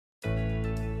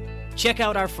Check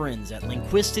out our friends at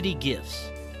Linguisticity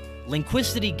Gifts.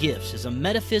 Linguisticity Gifts is a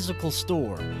metaphysical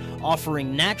store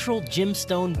offering natural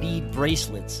gemstone bead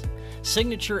bracelets,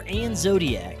 signature and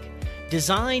zodiac,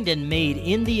 designed and made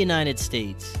in the United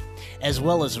States, as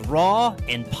well as raw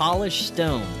and polished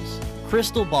stones,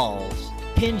 crystal balls,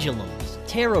 pendulums,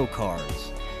 tarot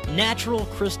cards, natural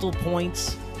crystal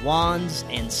points, wands,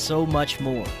 and so much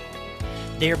more.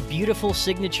 Their beautiful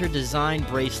signature design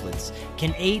bracelets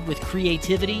can aid with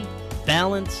creativity,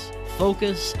 balance,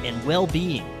 focus, and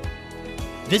well-being.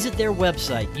 Visit their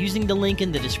website using the link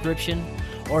in the description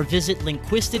or visit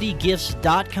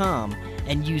linguisticitygifts.com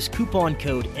and use coupon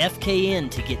code FKN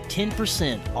to get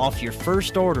 10% off your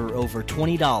first order over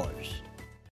 $20.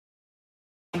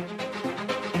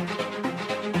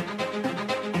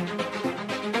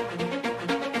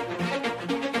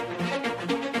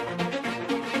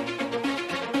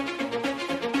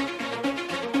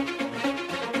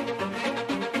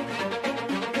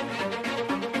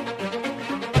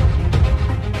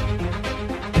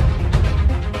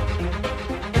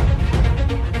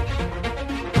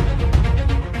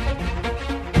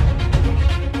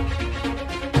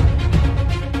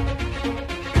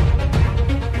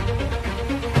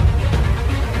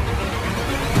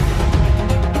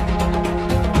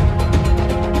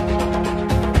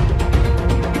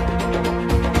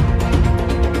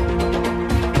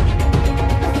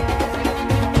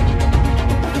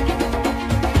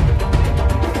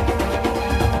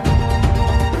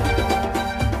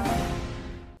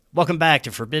 Welcome back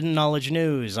to Forbidden Knowledge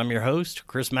News. I'm your host,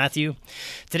 Chris Matthew.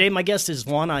 Today my guest is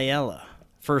Juan Ayala.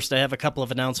 First, I have a couple of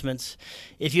announcements.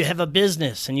 If you have a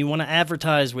business and you want to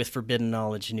advertise with Forbidden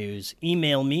Knowledge News,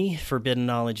 email me,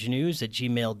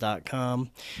 forbiddenknowledgenews@gmail.com.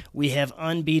 We have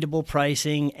unbeatable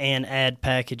pricing and ad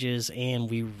packages, and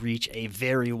we reach a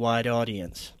very wide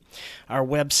audience. Our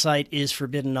website is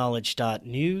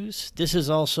forbiddenknowledge.news. This is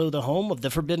also the home of the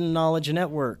Forbidden Knowledge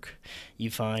Network. You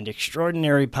find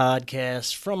extraordinary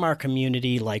podcasts from our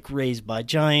community like Raised by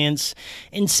Giants,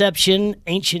 Inception,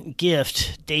 Ancient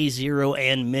Gift, Day Zero,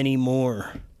 and many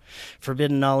more.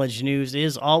 Forbidden Knowledge News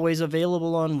is always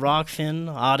available on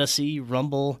Rockfin, Odyssey,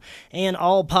 Rumble, and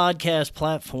all podcast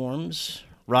platforms.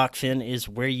 Rockfin is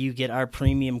where you get our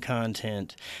premium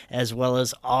content, as well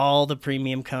as all the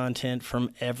premium content from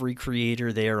every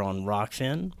creator there on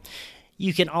Rockfin.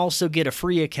 You can also get a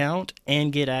free account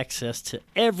and get access to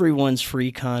everyone's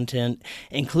free content,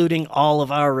 including all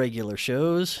of our regular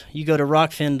shows. You go to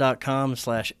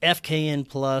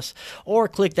rockfin.com/FKN+, or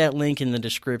click that link in the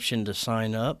description to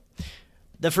sign up.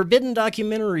 The Forbidden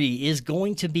documentary is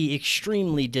going to be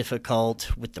extremely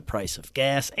difficult with the price of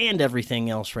gas and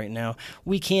everything else right now.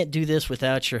 We can't do this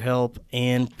without your help,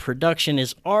 and production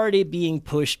is already being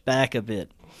pushed back a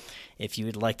bit. If you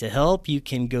would like to help, you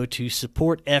can go to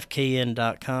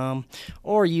supportfkn.com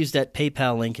or use that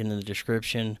PayPal link in the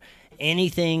description.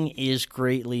 Anything is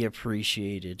greatly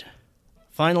appreciated.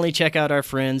 Finally, check out our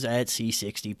friends at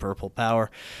C60 Purple Power.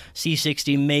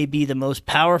 C60 may be the most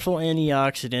powerful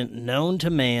antioxidant known to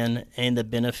man, and the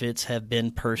benefits have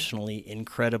been personally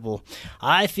incredible.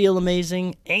 I feel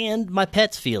amazing, and my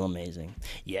pets feel amazing.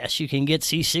 Yes, you can get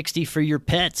C60 for your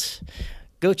pets.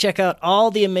 Go check out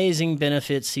all the amazing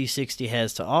benefits C60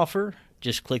 has to offer.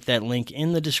 Just click that link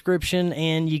in the description,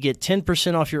 and you get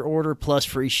 10% off your order plus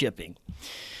free shipping.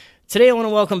 Today, I want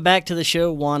to welcome back to the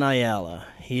show Juan Ayala.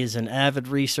 He is an avid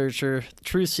researcher,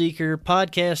 truth seeker,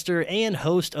 podcaster, and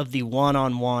host of the Juan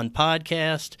on Juan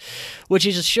podcast, which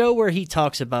is a show where he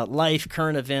talks about life,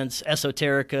 current events,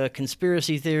 esoterica,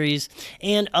 conspiracy theories,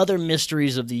 and other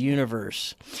mysteries of the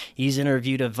universe. He's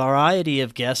interviewed a variety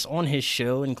of guests on his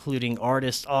show, including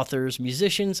artists, authors,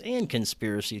 musicians, and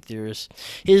conspiracy theorists.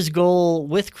 His goal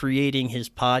with creating his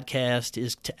podcast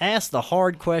is to ask the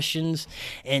hard questions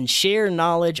and share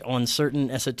knowledge on certain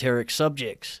esoteric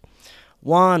subjects.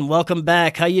 Juan, welcome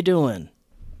back. How you doing?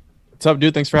 What's up,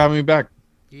 dude? Thanks for having me back.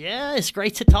 Yeah, it's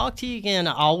great to talk to you again.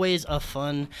 Always a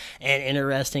fun and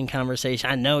interesting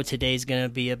conversation. I know today's going to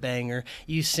be a banger.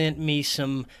 You sent me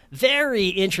some very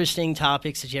interesting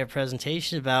topics that you have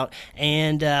presentations about,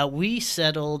 and we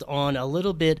settled on a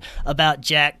little bit about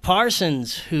Jack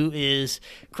Parsons, who is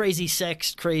crazy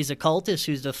sex, crazy occultist,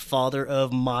 who's the father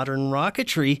of modern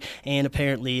rocketry, and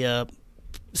apparently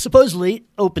supposedly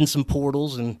opened some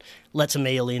portals and let some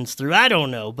aliens through. I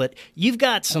don't know, but you've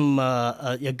got some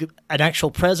an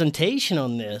actual presentation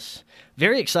on this.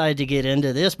 Very excited to get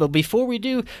into this, but before we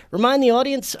do, remind the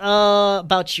audience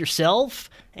about yourself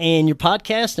and your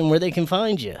podcast and where they can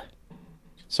find you.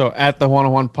 So at the Juan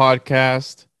on Juan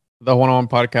podcast, the Juan on Juan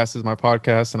podcast is my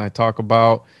podcast, and I talk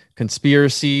about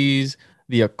conspiracies,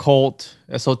 the occult,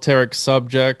 esoteric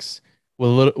subjects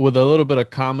with a little bit of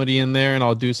comedy in there, and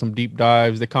I'll do some deep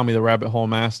dives. They call me the Rabbit Hole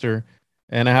Master,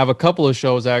 and I have a couple of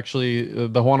shows actually.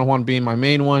 The one being my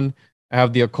main one. I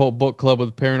have the Occult Book Club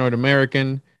with Paranoid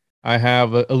American. I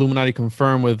have Illuminati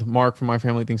Confirmed with Mark from My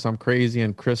Family Thinks I'm Crazy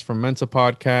and Chris from Mensa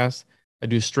Podcast. I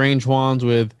do Strange Ones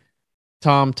with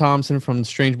Tom Thompson from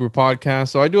Strange Brew Podcast.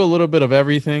 So I do a little bit of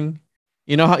everything.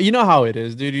 You know how it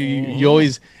is, dude. You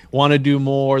always want to do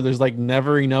more. There's like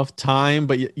never enough time,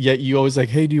 but yet you always like,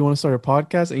 hey, do you want to start a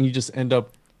podcast? And you just end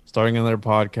up starting another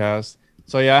podcast.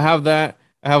 So yeah, I have that.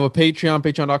 I have a Patreon,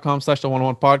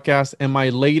 patreon.com/the101podcast. And my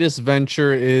latest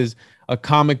venture is a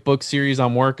comic book series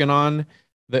I'm working on.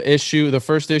 The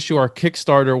first issue, our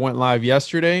Kickstarter went live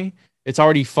yesterday. It's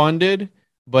already funded,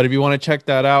 but if you want to check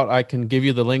that out, I can give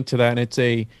you the link to that. And it's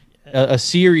a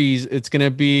series. It's going to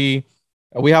be,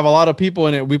 we have a lot of people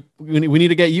in it. We need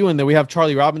to get you in there. We have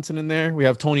Charlie Robinson in there. We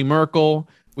have Tony Merkel.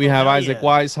 We have Isaac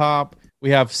Weishaupt.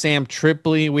 We have Sam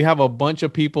Tripoli. We have a bunch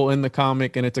of people in the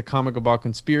comic, and it's a comic about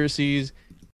conspiracies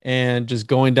and just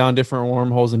going down different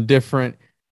wormholes and different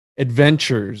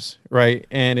adventures, right?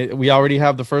 And we already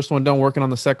have the first one done, working on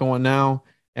the second one now.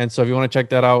 And so if you want to check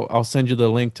that out, I'll send you the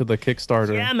link to the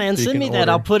Kickstarter. Yeah, man, send me that.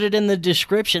 I'll put it in the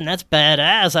description. That's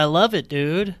badass. I love it,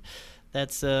 dude.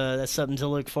 That's something to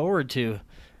look forward to.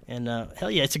 And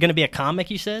hell yeah, it's going to be a comic,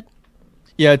 you said?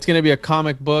 Yeah, it's going to be a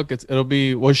comic book.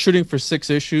 We're shooting for 6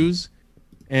 issues,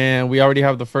 and we already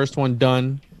have the first one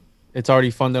done. It's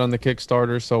already funded on the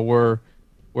Kickstarter, so we're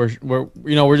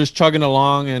just chugging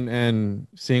along and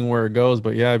seeing where it goes.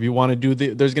 But yeah, if you want to do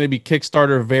there's going to be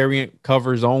Kickstarter variant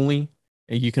covers only,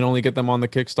 and you can only get them on the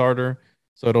Kickstarter.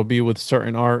 So it'll be with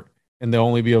certain art, and they'll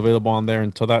only be available on there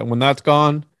until when that's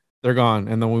gone, they're gone,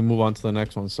 and then we move on to the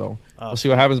next one. So we'll see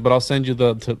what happens. But I'll send you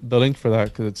the link for that,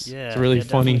 because it's a really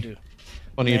funny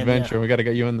adventure. Yeah. We got to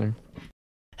get you in there.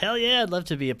 Hell yeah, I'd love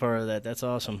to be a part of that. That's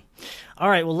awesome. All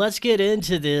right, well, let's get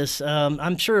into this.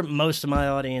 I'm sure most of my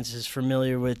audience is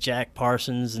familiar with Jack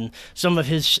Parsons and some of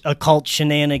his occult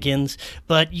shenanigans,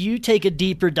 but you take a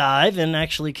deeper dive and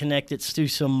actually connect it to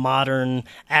some modern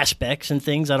aspects and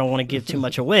things. I don't want to give too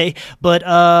much away, but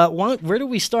where do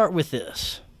we start with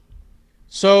this?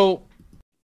 So,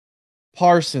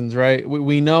 Parsons, right?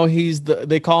 We know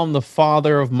they call him the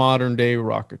father of modern day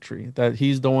rocketry, that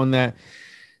he's the one that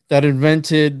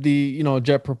invented the,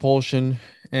 jet propulsion.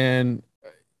 And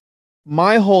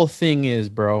my whole thing is,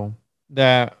 bro,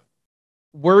 that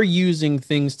we're using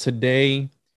things today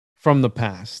from the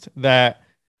past that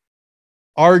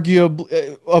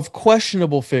arguably of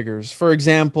questionable figures. For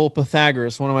example,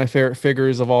 Pythagoras, one of my favorite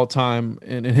figures of all time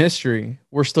in history,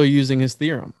 we're still using his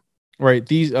theorem, right?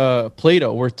 These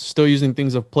Plato, we're still using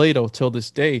things of Plato till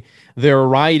this day. Their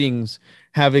writings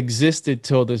have existed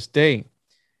till this day.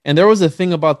 And there was a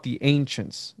thing about the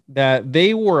ancients that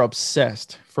they were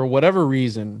obsessed, for whatever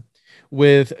reason,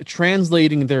 with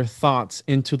translating their thoughts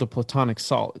into the Platonic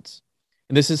solids.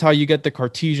 And this is how you get the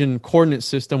Cartesian coordinate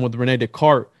system with René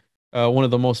Descartes, one of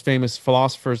the most famous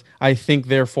philosophers. I think,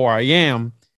 therefore I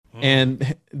am.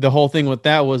 And the whole thing with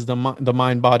that was the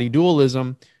mind-body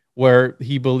dualism, where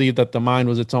he believed that the mind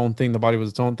was its own thing, the body was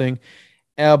its own thing.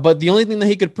 But the only thing that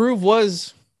he could prove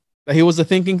was that he was a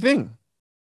thinking thing.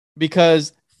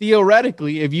 Because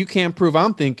theoretically, if you can't prove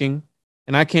I'm thinking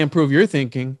and I can't prove you're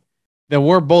thinking, then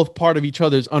we're both part of each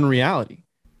other's unreality.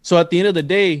 So at the end of the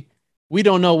day, we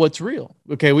don't know what's real.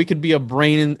 Okay, we could be a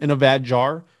brain in a vat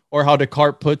jar, or how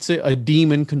Descartes puts it, a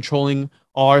demon controlling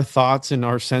all our thoughts and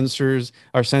our sensors,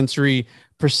 our sensory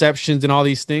perceptions and all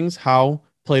these things. How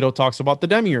Plato talks about the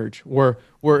demiurge, where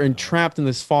we're entrapped in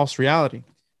this false reality.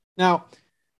 Now,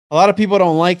 a lot of people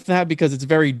don't like that because it's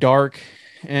very dark.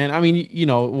 And I mean,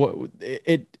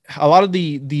 a lot of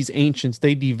these ancients,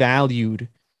 they devalued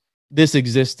this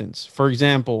existence. For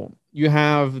example, you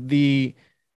have the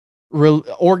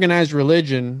organized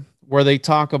religion where they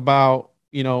talk about,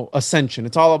 ascension.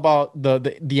 It's all about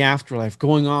the afterlife,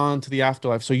 going on to the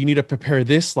afterlife. So you need to prepare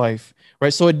this life,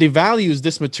 right? So it devalues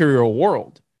this material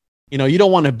world. You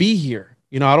don't want to be here.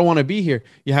 I don't want to be here.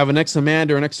 You have an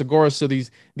Anaximander, an Anaxagoras, so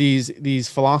these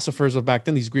philosophers of back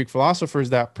then, these Greek philosophers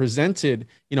that presented,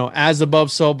 as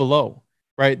above, so below,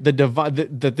 right?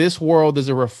 That this world is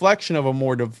a reflection of a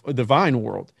more divine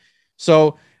world.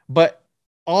 So, but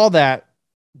all that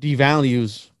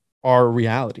devalues our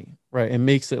reality, right? It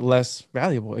makes it less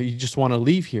valuable. You just want to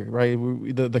leave here, right?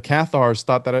 The Cathars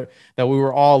thought that we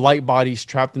were all light bodies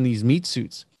trapped in these meat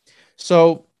suits.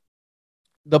 So,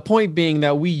 the point being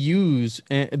that we use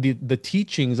the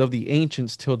teachings of the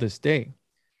ancients till this day.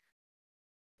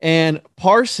 And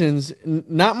Parsons,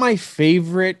 not my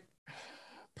favorite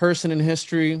person in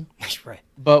history, Right.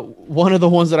 but one of the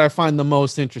ones that I find the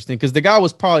most interesting, because the guy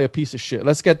was probably a piece of shit.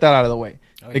 Let's get that out of the way.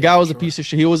 The guy was a piece of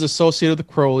shit. He was associated with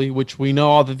Crowley, which we know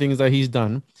all the things that he's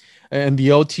done, and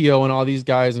the OTO and all these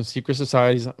guys in secret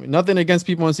societies. I mean, nothing against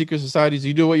people in secret societies.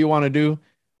 You do what you want to do,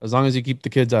 as long as you keep the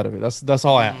kids out of it. That's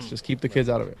all I ask. Just keep the kids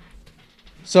out of it.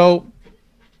 So,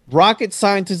 rocket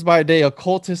scientist by day,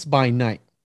 occultist by night.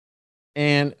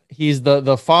 And he's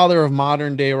the father of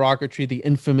modern day rocketry, the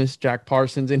infamous Jack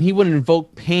Parsons. And he would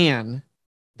invoke Pan,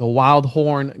 the wild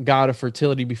horn god of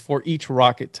fertility, before each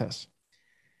rocket test.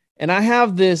 And I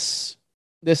have this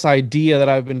idea that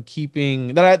I've been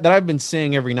keeping, that I've been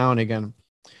saying every now and again,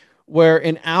 where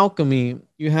in alchemy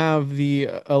you have the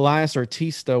Elias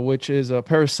Artista, which is a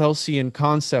Paracelsian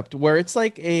concept, where it's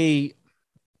like a,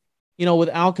 with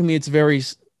alchemy it's very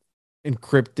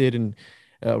encrypted and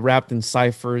wrapped in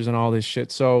ciphers and all this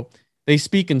shit. So they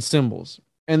speak in symbols.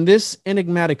 And this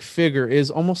enigmatic figure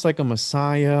is almost like a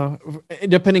messiah,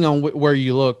 depending on where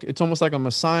you look. It's almost like a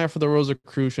messiah for the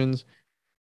Rosicrucians,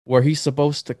 where he's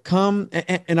supposed to come.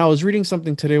 And I was reading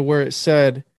something today where it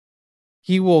said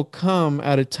he will come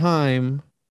at a time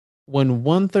when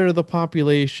 1/3 of the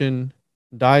population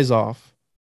dies off,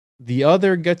 the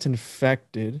other gets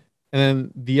infected, and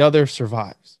then the other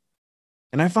survives.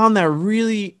 And I found that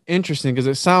really interesting because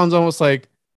it sounds almost like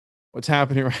what's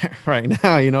happening right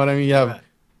now. You know what I mean? You have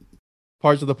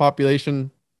parts of the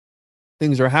population,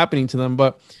 things are happening to them.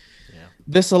 But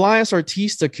this Elias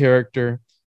Artista character,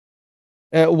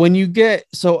 when you get,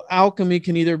 so alchemy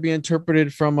can either be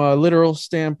interpreted from a literal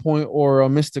standpoint or a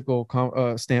mystical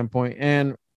standpoint.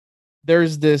 And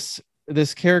there's this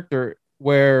character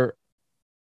where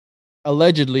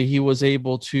allegedly he was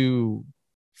able to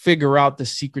figure out the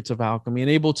secrets of alchemy and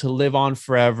able to live on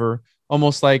forever,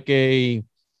 almost like a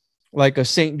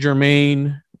Saint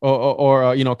Germain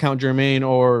or Count Germain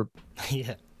or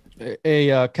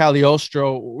a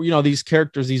Cagliostro. These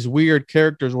characters, these weird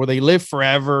characters where they live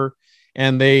forever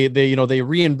and they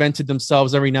reinvented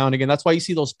themselves every now and again. That's why you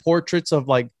see those portraits of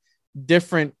like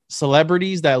different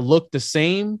celebrities that look the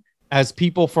same as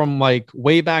people from like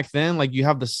way back then. Like you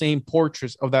have the same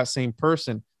portraits of that same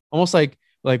person, almost like,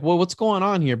 well, what's going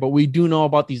on here? But we do know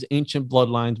about these ancient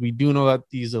bloodlines. We do know that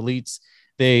these elites,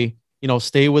 they,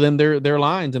 stay within their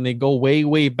lines and they go way,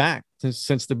 way back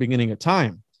since the beginning of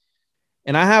time.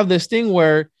 And I have this thing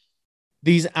where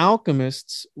these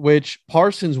alchemists, which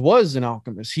Parsons was an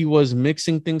alchemist, he was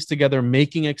mixing things together,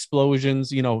 making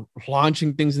explosions,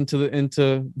 launching things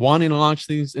wanting to launch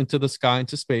things into the sky,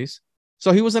 into space.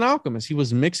 So he was an alchemist. He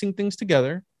was mixing things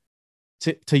together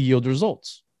to yield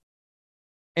results.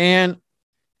 And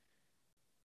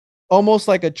almost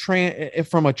like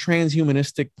from a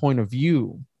transhumanistic point of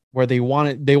view, where they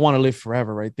want to live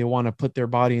forever, right? They want to put their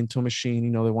body into a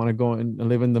machine. They want to go and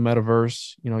live in the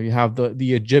metaverse. You have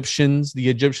the Egyptians. The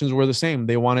Egyptians were the same.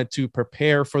 They wanted to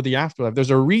prepare for the afterlife. There's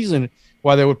a reason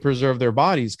why they would preserve their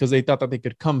bodies, because they thought that they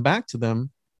could come back to them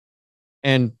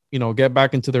and, get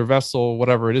back into their vessel,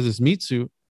 whatever it is, this meat suit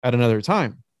at another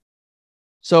time.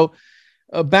 So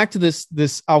back to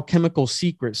this alchemical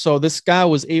secret. So this guy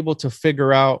was able to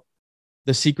figure out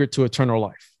the secret to eternal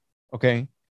life. Okay.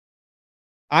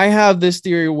 I have this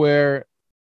theory where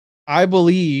I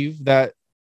believe that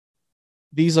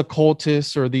these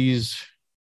occultists or these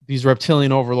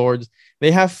reptilian overlords,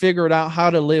 they have figured out how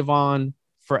to live on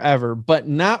forever, but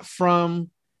not from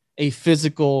a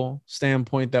physical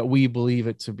standpoint that we believe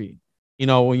it to be.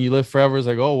 When you live forever, it's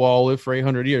like, oh, well, I'll live for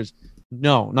 800 years.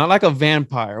 No, not like a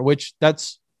vampire, which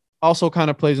that's also kind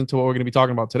of plays into what we're going to be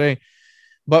talking about today.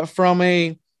 But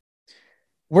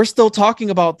we're still talking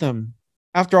about them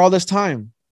after all this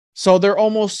time. So they're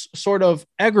almost sort of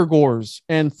egregores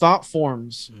and thought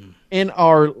forms in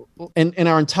our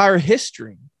entire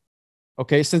history.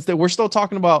 Okay, since we're still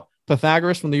talking about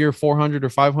Pythagoras from the year 400 or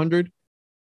 500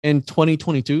 in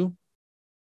 2022.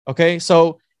 Okay,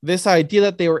 so this idea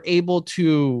that they were able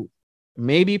to,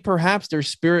 maybe perhaps their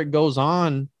spirit goes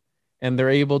on and they're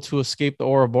able to escape the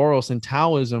Ouroboros in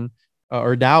Taoism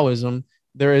or Taoism.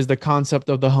 There is the concept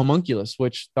of the homunculus,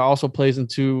 which also plays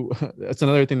into, that's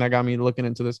another thing that got me looking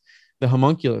into this, the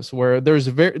homunculus, where there's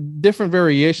different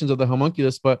variations of the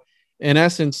homunculus, but in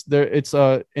essence,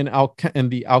 the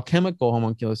alchemical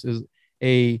homunculus is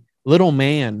a little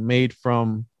man made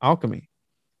from alchemy.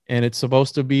 And it's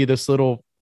supposed to be this little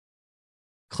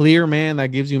clear man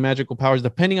that gives you magical powers,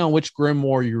 depending on which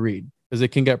grimoire you read, because it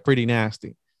can get pretty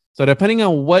nasty. So depending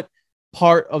on what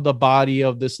part of the body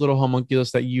of this little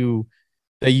homunculus that you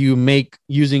make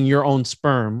using your own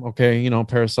sperm, okay,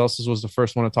 Paracelsus was the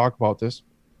first one to talk about this,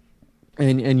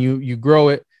 and you grow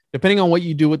it. Depending on what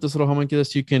you do with this little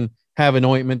homunculus, you can have an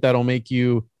ointment that'll make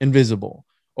you invisible,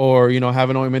 or, you know, have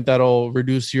an ointment that'll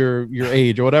reduce your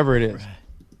age or whatever it is. Right.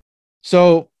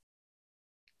 So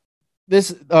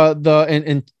this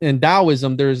in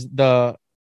Taoism, there's the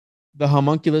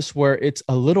homunculus, where it's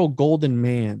a little golden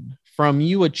man from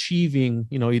you achieving,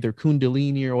 you know, either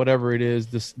kundalini or whatever it is,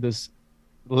 this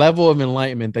level of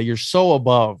enlightenment that you're so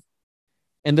above.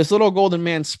 And this little golden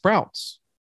man sprouts,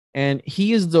 and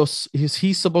he's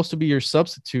supposed to be your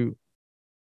substitute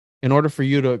in order for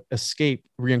you to escape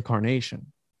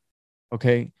reincarnation.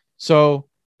 Okay. So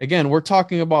again, we're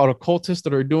talking about occultists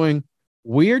that are doing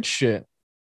weird shit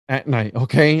at night.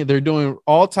 Okay. They're doing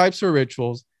all types of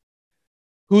rituals.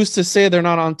 Who's to say they're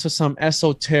not onto some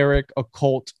esoteric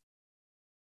occult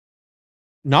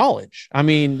knowledge? I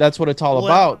mean, that's what it's all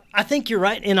about. I think you're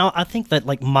right. And I think that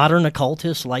like modern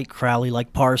occultists like Crowley,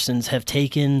 like Parsons, have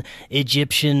taken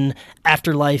Egyptian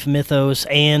afterlife mythos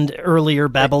and earlier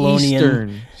Babylonian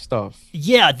Eastern stuff.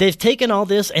 Yeah, they've taken all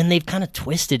this and they've kind of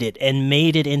twisted it and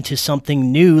made it into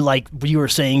something new, like you were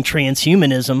saying,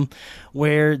 transhumanism,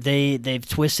 where they've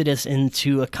twisted us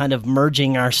into a kind of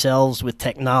merging ourselves with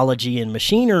technology and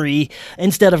machinery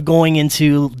instead of going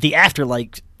into the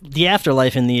afterlife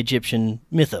in the Egyptian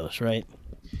mythos, right?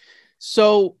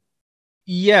 So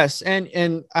yes,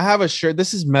 and I have a shirt.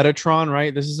 This is Metatron,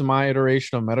 right? This is my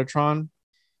iteration of Metatron.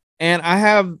 And I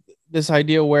have this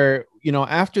idea where, you know,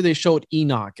 after they showed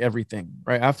Enoch everything,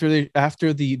 right? After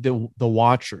the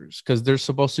Watchers, because they're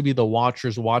supposed to be the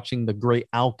Watchers watching the great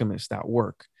alchemist at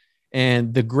work.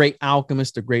 And the great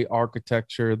alchemist, the great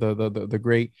architecture, the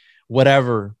great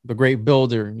whatever, the great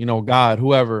builder, you know, God,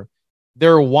 whoever,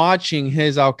 they're watching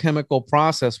his alchemical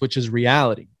process, which is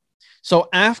reality. So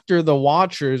after the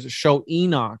Watchers show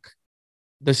Enoch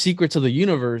the secrets of the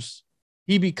universe,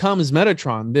 he becomes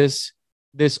Metatron, this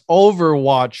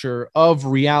overwatcher of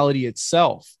reality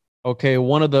itself. Okay,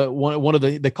 one of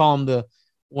the they call him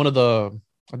one of the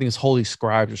I think it's holy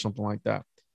scribes or something like that.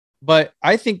 But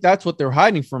I think that's what they're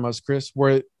hiding from us, Chris,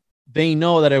 where they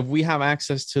know that if we have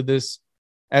access to this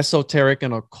esoteric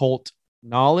and occult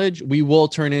knowledge, we will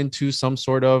turn into some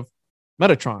sort of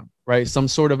Metatron, right? Some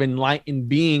sort of enlightened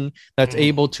being that's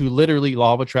able to literally,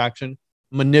 law of attraction,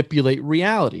 manipulate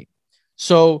reality.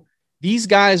 So these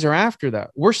guys are after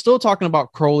that. We're still talking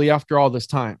about Crowley after all this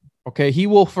time. Okay. He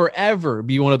will forever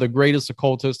be one of the greatest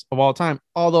occultists of all time,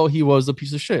 although he was a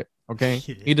piece of shit. Okay.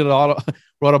 He did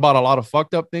wrote about a lot of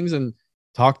fucked up things and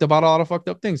talked about a lot of fucked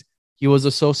up things. He was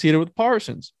associated with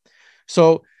Parsons.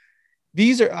 So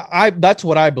that's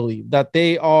what I believe, that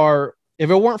they are. If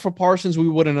it weren't for Parsons, we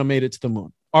wouldn't have made it to the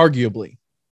moon, arguably.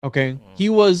 Okay. He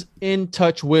was in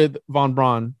touch with von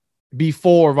Braun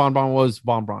before von Braun was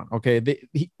von Braun. Okay.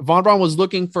 Von Braun was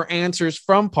looking for answers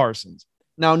from Parsons.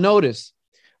 Now notice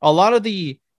a lot of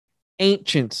the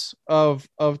ancients of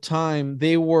time,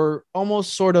 they were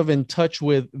almost sort of in touch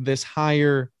with this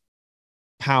higher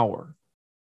power.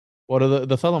 What do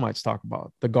the Thelemites talk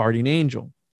about? The guardian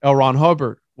angel. L. Ron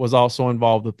Hubbard was also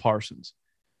involved with Parsons.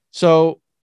 So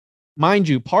mind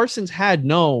you, Parsons had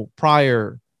no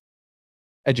prior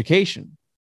education.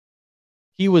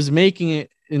 He was making it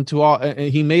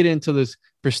he made it into this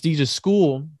prestigious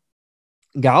school,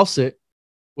 Gauset,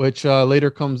 which later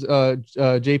comes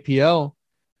JPL.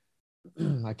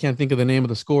 I can't think of the name of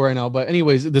the school right now, but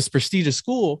anyways, this prestigious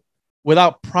school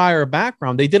without prior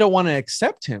background, they didn't want to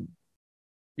accept him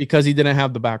because he didn't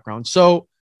have the background. So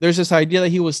there's this idea that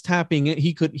he was tapping it.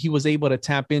 He was able to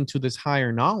tap into this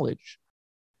higher knowledge.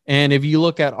 And if you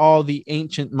look at all the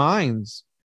ancient minds,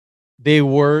 they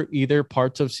were either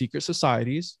parts of secret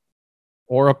societies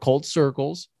or occult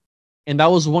circles. And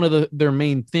that was one of their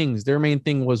main things. Their main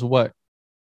thing was what?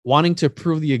 Wanting to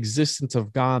prove the existence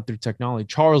of God through technology.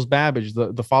 Charles Babbage,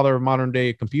 the father of modern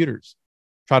day computers,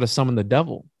 tried to summon the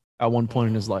devil at one point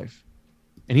in his life.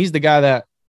 And he's the guy that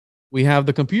we have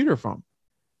the computer from.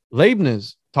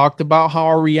 Leibniz talked about how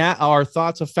our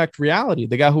thoughts affect reality.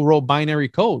 The guy who wrote binary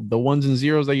code, the ones and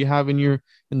zeros that you have in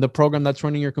the program that's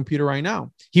running your computer right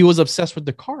now. He was obsessed with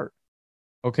Descartes.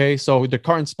 Okay, so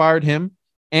Descartes inspired him,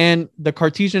 and the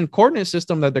Cartesian coordinate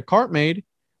system that Descartes made,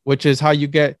 which is how you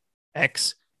get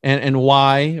X and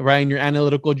Y, right, in your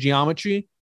analytical geometry.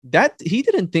 That he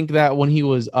didn't think that when he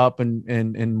was up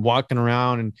and walking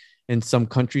around and in some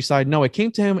countryside. No, it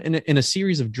came to him in a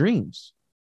series of dreams.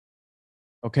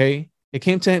 Okay, it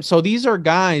came to him. So these are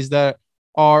guys that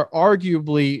are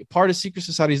arguably part of secret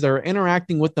societies that are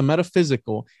interacting with the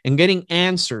metaphysical and getting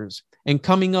answers and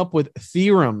coming up with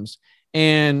theorems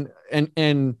and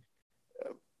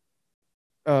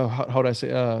how do I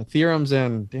say theorems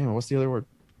and damn, what's the other word?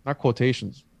 Not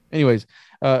quotations. Anyways,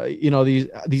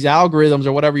 these algorithms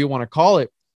or whatever you want to call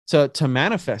it, to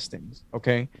manifest things.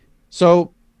 Okay,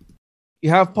 so you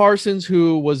have Parsons,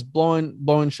 who was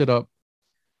blowing shit up,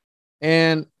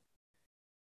 and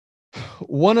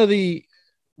one of the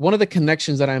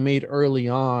connections that I made early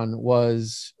on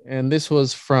was, and this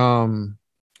was from,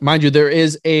 mind you, there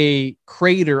is a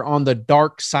crater on the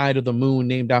dark side of the moon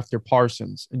named after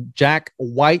Parsons. Jack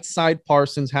Whiteside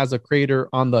Parsons has a crater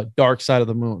on the dark side of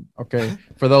the moon. Okay,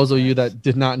 for those of you that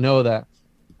did not know that,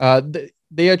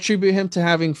 they attribute him to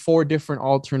having 4 different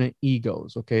alternate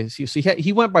egos. Okay, so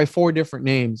he went by 4 different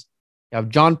names. You have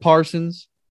John Parsons,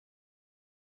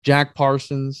 Jack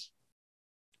Parsons,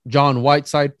 John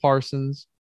Whiteside Parsons,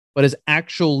 but his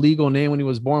actual legal name when he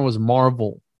was born was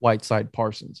Marvel Whiteside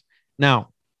Parsons.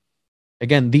 Now,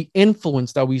 again, the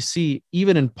influence that we see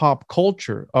even in pop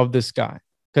culture of this guy,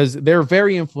 because they're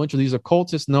very influential. These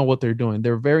occultists know what they're doing.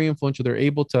 They're very influential. They're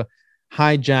able to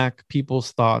hijack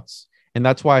people's thoughts. And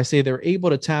that's why I say they're able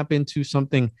to tap into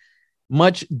something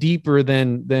much deeper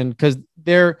than because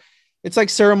it's like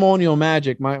ceremonial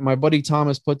magic. My buddy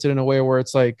Thomas puts it in a way where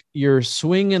it's like you're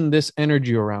swinging this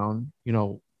energy around,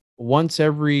 once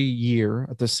every year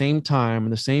at the same time in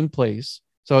the same place.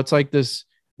 So it's like this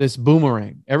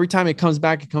boomerang. Every time it comes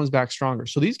back stronger.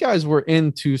 So these guys were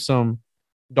into some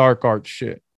dark art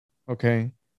shit.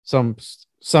 Okay. Some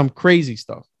crazy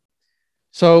stuff.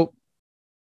 So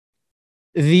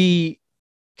the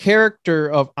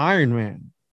character of Iron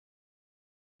Man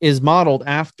is modeled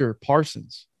after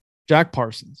Parsons, Jack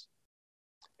Parsons.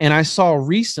 And I saw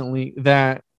recently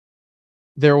that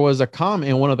there was a comment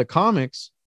in one of the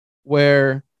comics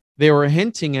where they were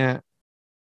hinting at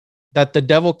that the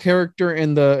devil character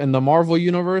in the Marvel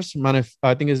universe,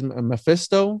 I think is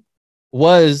Mephisto,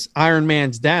 was Iron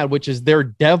Man's dad, which is their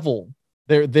devil,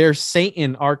 their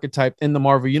Satan archetype in the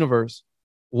Marvel universe,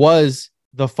 was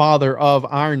the father of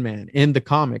Iron Man in the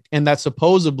comic, and that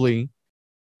supposedly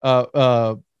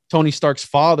Tony Stark's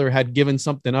father had given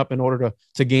something up in order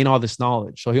to gain all this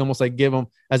knowledge. So he almost like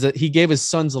he gave his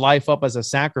son's life up as a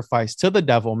sacrifice to the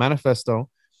devil, Manifesto,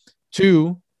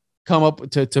 to come up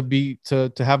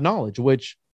to have knowledge,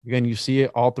 which again, you see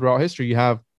it all throughout history. You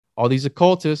have all these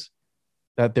occultists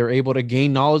that they're able to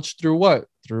gain knowledge through what?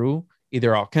 Through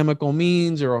either alchemical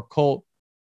means or occult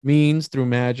means, through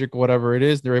magic, whatever it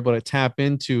is. They're able to tap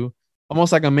into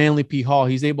almost like a Manly P. Hall.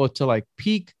 He's able to like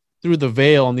peek through the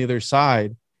veil on the other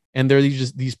side. And they're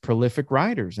these prolific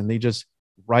writers, and they just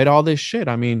write all this shit.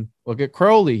 I mean, look at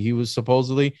Crowley. He was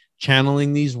supposedly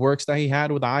channeling these works that he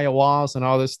had with Ayala and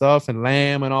all this stuff, and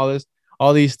Lamb and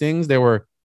all these things. They were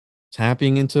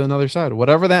tapping into another side,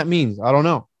 whatever that means. I don't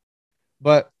know.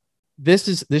 But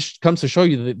this comes to show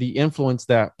you the influence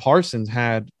that Parsons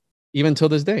had even till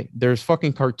this day. There's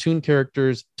fucking cartoon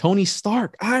characters, Tony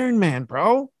Stark, Iron Man,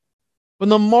 bro. When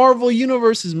the Marvel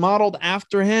universe is modeled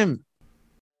after him.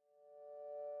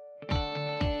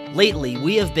 Lately,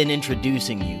 we have been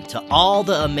introducing you to all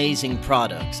the amazing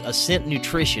products Ascent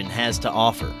Nutrition has to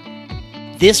offer.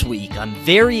 This week, I'm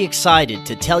very excited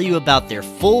to tell you about their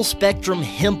full spectrum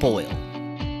hemp oil.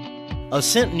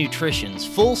 Ascent Nutrition's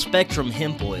full spectrum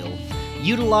hemp oil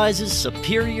utilizes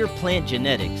superior plant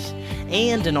genetics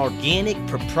and an organic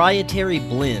proprietary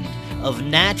blend of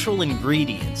natural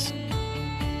ingredients.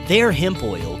 Their hemp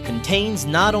oil contains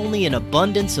not only an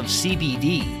abundance of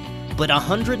CBD, but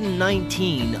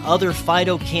 119 other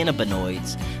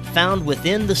phytocannabinoids found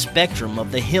within the spectrum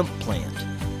of the hemp plant.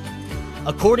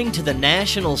 According to the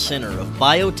National Center of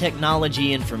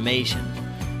Biotechnology Information,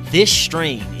 this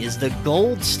strain is the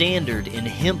gold standard in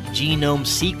hemp genome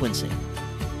sequencing.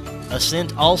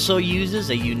 Ascent also uses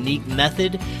a unique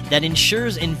method that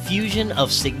ensures infusion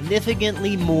of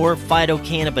significantly more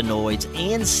phytocannabinoids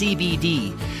and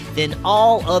CBD than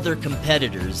all other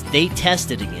competitors they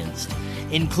tested against,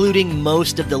 including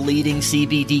most of the leading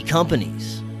CBD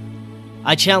companies.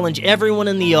 I challenge everyone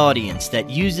in the audience that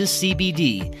uses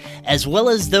CBD, as well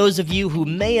as those of you who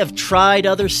may have tried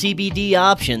other CBD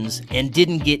options and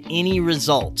didn't get any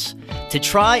results, to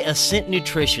try Ascent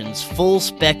Nutrition's full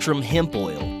spectrum hemp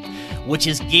oil, which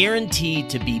is guaranteed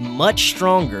to be much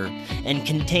stronger and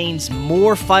contains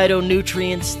more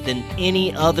phytonutrients than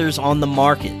any others on the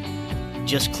market.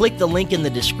 Just click the link in the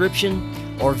description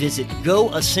or visit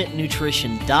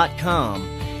goascentnutrition.com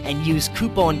and use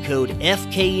coupon code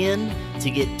FKN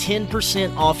to get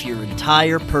 10% off your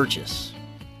entire purchase.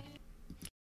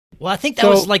 Well, I think that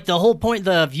was So like the whole point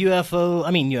of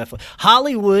UFO,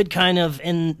 Hollywood kind of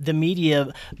in the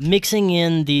media mixing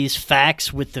in these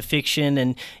facts with the fiction.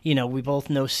 And, we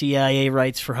both know CIA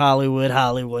writes for Hollywood,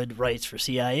 Hollywood writes for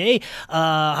CIA,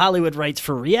 Hollywood writes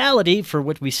for reality, for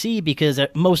what we see, because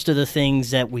most of the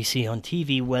things that we see on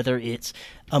TV, whether it's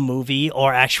a movie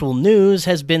or actual news,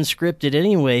 has been scripted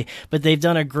anyway. But they've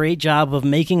done a great job of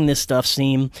making this stuff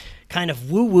seem kind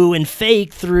of woo-woo and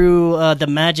fake through the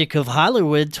magic of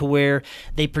Hollywood, to where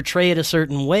they portray it a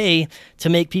certain way to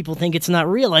make people think it's not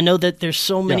real. I know that there's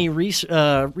so many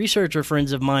researcher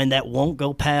friends of mine that won't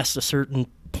go past a certain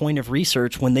point of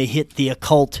research when they hit the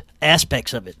occult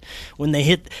aspects of it. When they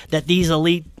hit that these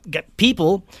elite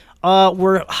people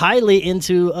were highly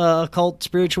into occult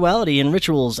spirituality and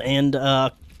rituals and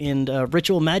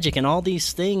ritual magic and all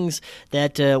these things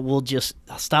that will just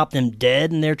stop them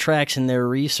dead in their tracks in their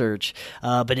research.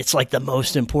 But it's like the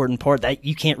most important part that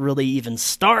you can't really even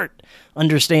start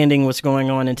understanding what's going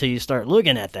on until you start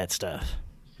looking at that stuff.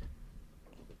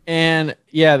 And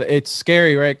yeah, it's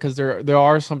scary, right? Because there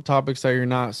are some topics that you're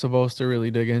not supposed to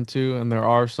really dig into, and there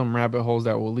are some rabbit holes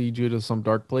that will lead you to some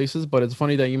dark places. But it's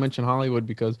funny that you mentioned Hollywood,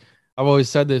 because I've always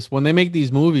said this: when they make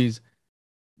these movies,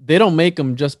 they don't make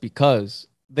them just because.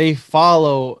 They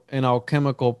follow an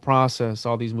alchemical process.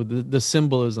 All these with the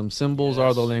symbolism. Symbols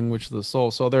are the language of the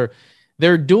soul. So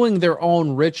they're doing their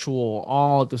own ritual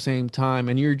all at the same time,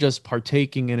 and you're just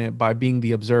partaking in it by being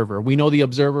the observer. We know the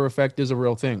observer effect is a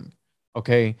real thing.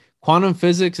 Okay, quantum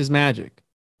physics is magic,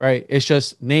 right? It's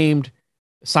just named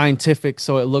scientific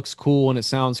so it looks cool and it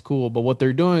sounds cool, but what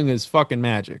they're doing is fucking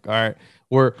magic. All right,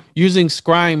 we're using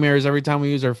scrying mirrors every time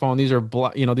we use our phone. These are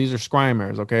these are scrying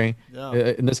mirrors. Okay,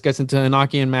 and this gets into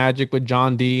Enochian magic with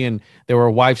John Dee, and they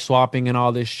were wife swapping and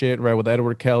all this shit, right, with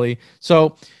Edward Kelly.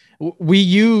 So we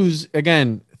use,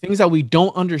 again, things that we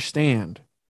don't understand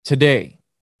today.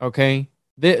 Okay,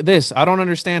 this I don't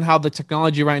understand how the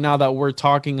technology right now that we're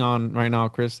talking on right now,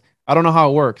 Chris, I don't know how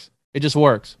it works. It just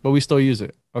works, but we still use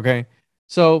it. Okay,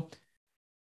 so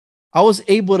I was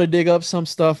able to dig up some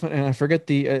stuff, and I forget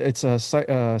it's a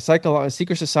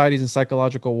Secret Societies and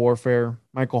Psychological Warfare,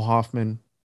 Michael Hoffman,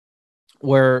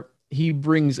 where he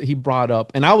brought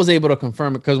up, and I was able to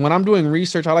confirm it, because when I'm doing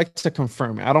research, I like to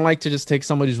confirm it. I don't like to just take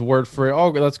somebody's word for it.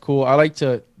 Oh, that's cool. I like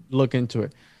to look into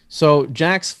it. So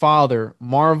Jack's father,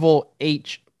 Marvel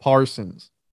H. Parsons,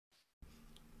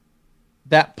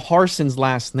 that Parsons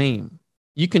last name,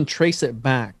 you can trace it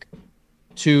back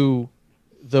to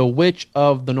the witch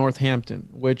of the Northampton,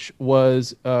 which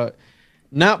was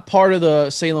not part of the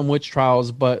Salem witch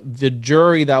trials, but the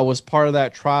jury that was part of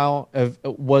that trial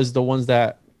was the ones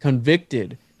that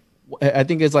convicted. I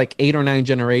think it's like 8 or 9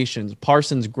 generations.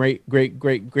 Parsons' great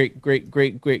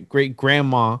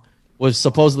grandma was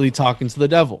supposedly talking to the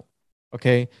devil.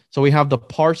 Okay, so we have the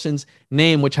Parsons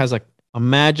name, which has a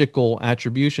magical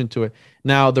attribution to it.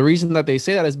 Now, the reason that they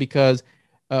say that is because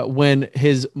when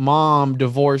his mom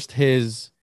divorced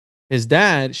his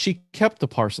dad, she kept the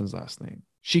Parsons last name.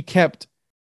 She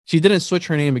didn't switch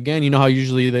her name again. You know how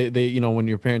usually they when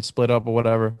your parents split up or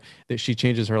whatever, that she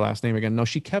changes her last name again. No,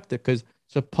 she kept it because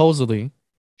supposedly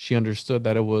she understood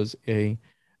that it was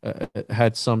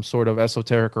had some sort of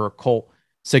esoteric or occult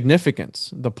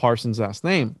significance, the Parsons last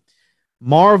name.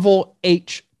 Marvel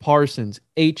H. Parsons,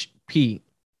 HP.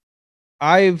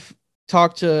 I've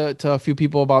talked to a few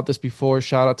people about this before.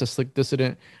 Shout out to Slick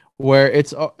Dissident, where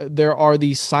it's there are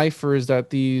these ciphers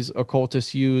that these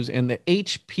occultists use, and the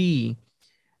HP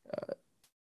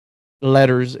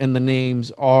letters in the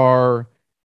names are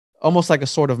almost like a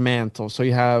sort of mantle. So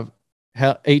you have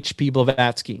HP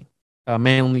Blavatsky,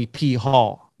 Manly P.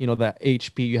 Hall, that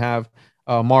HP. You have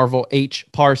Marvel H.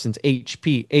 Parsons,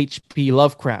 HP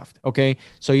Lovecraft. Okay,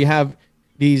 so you have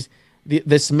this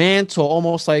mantle,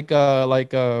 almost like tip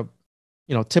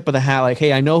of the hat, like,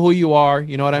 hey, I know who you are.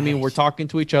 You know what I mean? We're talking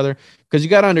to each other, because you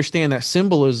got to understand that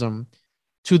symbolism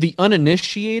to the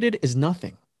uninitiated is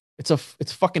nothing. It's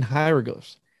fucking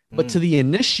hieroglyphs. But to the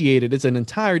initiated, it's an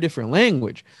entire different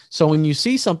language. So when you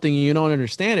see something and you don't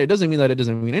understand it, it doesn't mean that it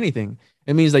doesn't mean anything.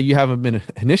 It means that you haven't been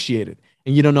initiated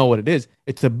and you don't know what it is.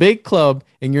 It's a big club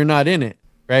and you're not in it,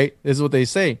 right? This is what they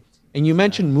say. And you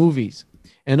mentioned movies.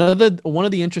 And one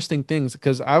of the interesting things,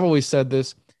 because I've always said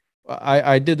this,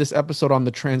 I did this episode on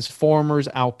the Transformers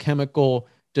alchemical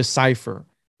decipher,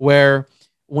 where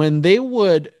when they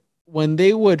would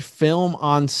film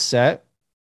on set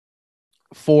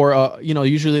for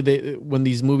usually when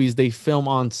these movies they film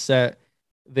on set,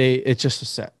 it's just a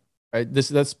set, right?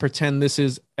 Let's pretend this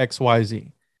is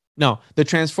XYZ. No, the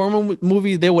Transformer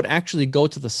movie, they would actually go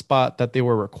to the spot that they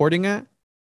were recording at,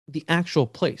 the actual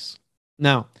place.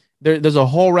 Now, there's a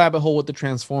whole rabbit hole with the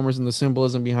Transformers and the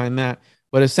symbolism behind that.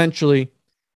 But essentially,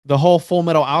 the whole Full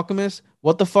Metal Alchemist,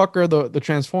 what the fuck are the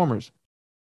Transformers?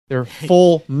 They're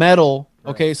full metal.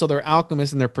 Okay, right. So they're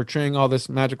alchemists and they're portraying all this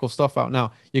magical stuff out.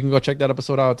 Now, you can go check that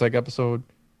episode out. It's like episode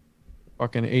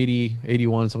fucking 80,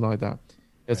 81, something like that.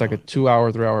 It's like a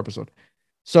 2-hour, 3-hour episode.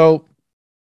 So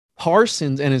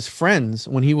Parsons and his friends,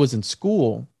 when he was in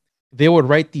school, they would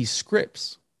write these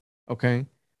scripts. Okay,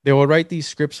 they would write these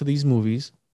scripts for these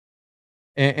movies,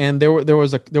 and there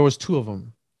was two of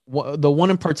them. The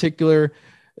one in particular,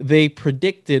 they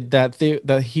predicted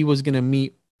that he was going to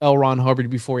meet L. Ron Hubbard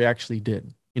before he actually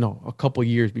did. You know, a couple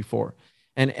years before,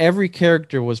 and every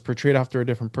character was portrayed after a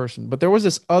different person. But there was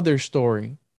this other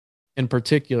story, in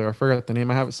particular, I forgot the name.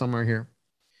 I have it somewhere here,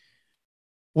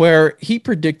 where he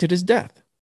predicted his death.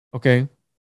 Okay,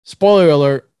 spoiler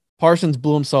alert: Parsons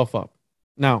blew himself up.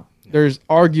 Now, there's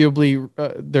arguably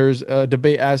there's a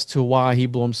debate as to why he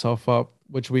blew himself up,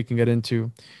 which we can get into.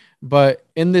 But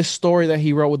in this story that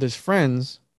he wrote with his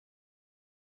friends,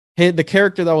 the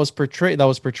character that was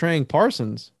portraying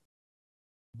Parsons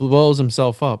blows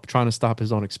himself up trying to stop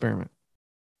his own experiment.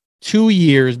 2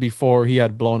 years before he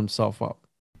had blown himself up.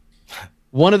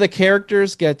 One of the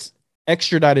characters gets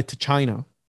extradited to China.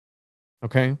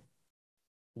 Okay.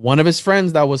 One of his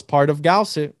friends that was part of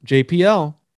Gausset,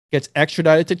 JPL, gets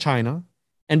extradited to China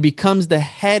and becomes the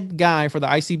head guy for the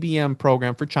ICBM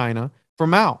program for China for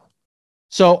Mao.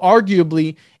 So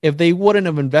arguably, if they wouldn't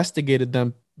have investigated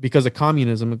them because of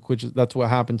communism, which that's what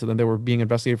happened to them, they were being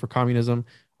investigated for communism.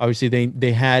 Obviously,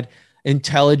 they had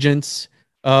intelligence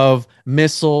of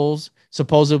missiles.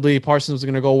 Supposedly, Parsons was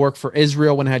going to go work for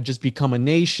Israel when it had just become a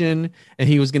nation, and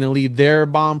he was going to lead their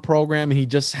bomb program, and he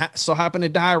just so happened to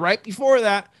die right before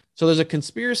that. So there's a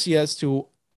conspiracy as to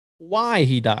why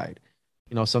he died.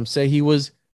 You know, some say he was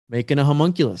making a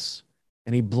homunculus,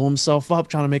 and he blew himself up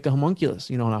trying to make a homunculus,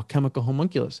 you know, an alchemical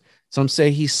homunculus. Some say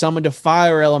he summoned a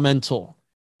fire elemental,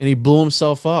 and he blew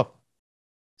himself up.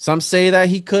 Some say that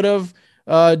he could have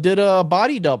did a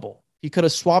body double. He could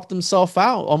have swapped himself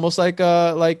out, almost like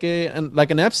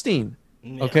an Epstein.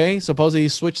 Yeah. Okay, supposedly he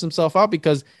switched himself out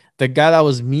because the guy that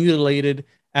was mutilated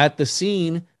at the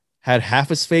scene had half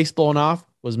his face blown off,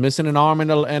 was missing an arm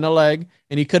and a leg,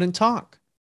 and he couldn't talk.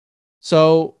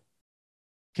 So,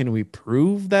 can we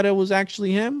prove that it was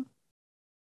actually him?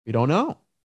 We don't know,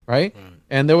 right?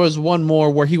 And there was one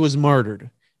more where he was murdered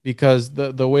because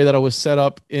the way that it was set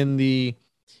up in the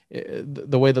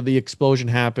way that the explosion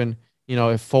happened. You know,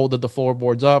 it folded the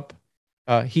floorboards up.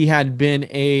 He had been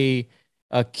a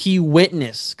key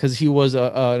witness because he was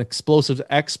an explosives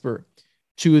expert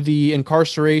to the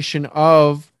incarceration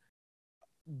of.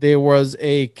 There was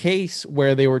a case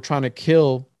where they were trying to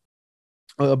kill,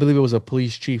 I believe it was a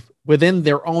police chief within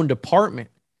their own department.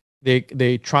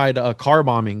 They tried a car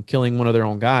bombing, killing one of their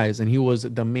own guys, and he was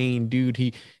the main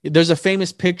dude. There's a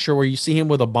famous picture where you see him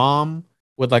with a bomb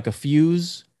with like a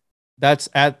fuse. That's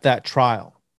at that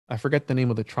trial. I forget the name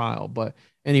of the trial, but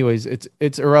anyways,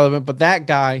 it's irrelevant. But that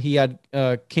guy, he had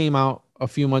came out a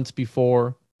few months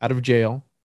before out of jail,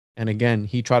 and again,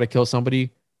 he tried to kill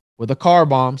somebody with a car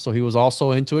bomb. So he was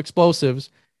also into explosives,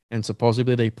 and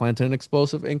supposedly they planted an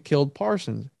explosive and killed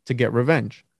Parsons to get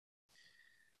revenge.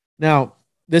 Now,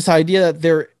 this idea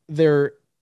that they're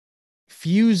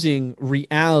fusing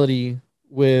reality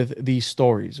with these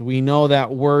stories. We know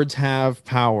that words have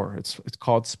power. It's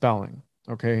called spelling.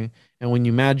 Okay. And when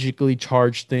you magically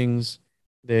charge things,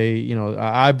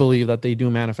 I believe that they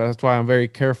do manifest. That's why I'm very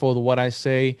careful with what I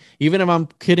say, even if I'm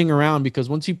kidding around, because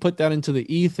once you put that into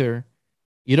the ether,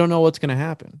 you don't know what's going to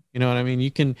happen. You know what I mean?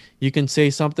 You can say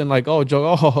something like, oh,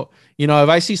 Joe, if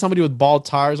I see somebody with bald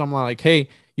tires, I'm like, hey,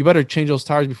 you better change those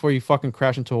tires before you fucking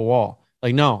crash into a wall.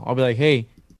 Like, no, I'll be like, hey,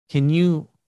 can you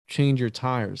change your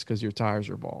tires because your tires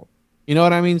are bald? You know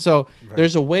what I mean? So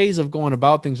There's a ways of going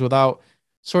about things without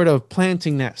sort of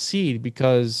planting that seed,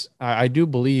 because I do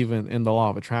believe in the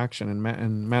law of attraction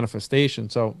and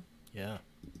manifestation. So yeah,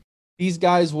 these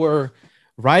guys were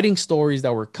writing stories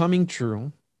that were coming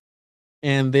true,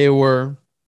 and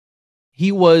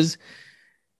he was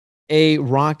a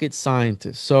rocket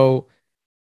scientist. So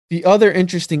the other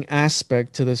interesting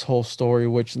aspect to this whole story,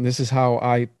 and this is how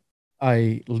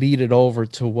I lead it over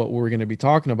to what we're going to be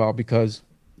talking about, because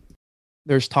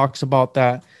there's talks about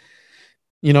that.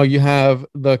 You have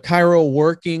the Cairo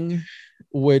working,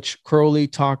 which Crowley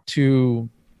talked to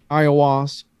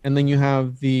Ayahuasca, and then you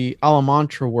have the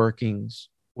Alamantra workings,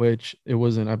 which it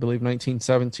was in, I believe,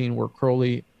 1917, where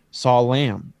Crowley saw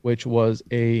lamb, which was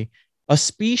a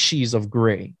species of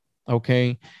gray.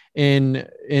 Okay, in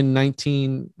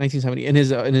 1970, in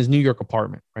his New York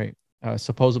apartment, right?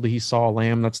 Supposedly he saw a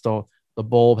lamb. That's the the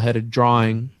bulb-headed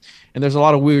drawing. And there's a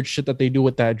lot of weird shit that they do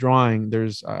with that drawing.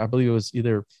 There's, I believe it was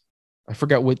either, I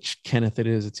forget which Kenneth it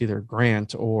is. It's either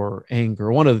Grant or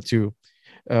Anger, one of the two.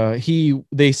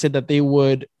 They said that they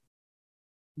would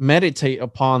meditate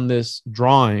upon this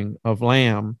drawing of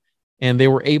Lamb, and they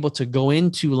were able to go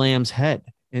into Lamb's head,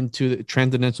 into the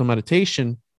transcendental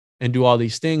meditation, and do all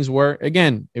these things where,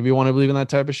 again, if you want to believe in that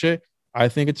type of shit, I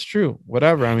think it's true.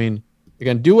 Whatever. I mean,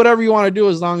 again, do whatever you want to do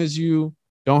as long as you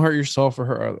don't hurt yourself or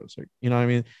hurt others. Like, you know what I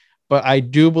mean? But I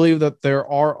do believe that there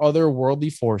are other worldly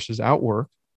forces at work,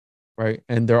 right?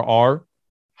 And there are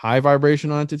high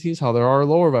vibrational entities, how there are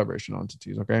lower vibrational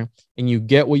entities, okay? And you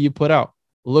get what you put out.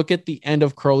 Look at the end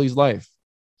of Crowley's life.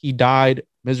 He died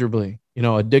miserably,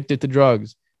 addicted to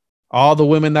drugs. All the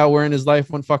women that were in his life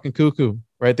went fucking cuckoo,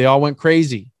 right? They all went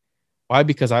crazy. Why?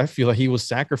 Because I feel like he was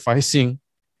sacrificing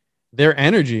their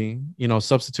energy,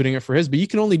 substituting it for his. But you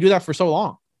can only do that for so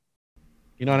long.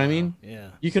 You know what I mean?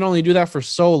 Yeah. You can only do that for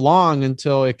so long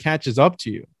until it catches up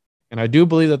to you. And I do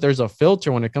believe that there's a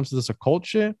filter when it comes to this occult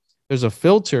shit. There's a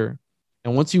filter.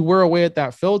 And once you wear away at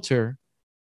that filter,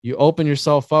 you open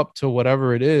yourself up to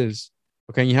whatever it is.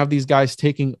 Okay. And you have these guys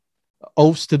taking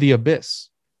oaths to the abyss,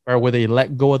 right? Where they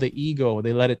let go of the ego,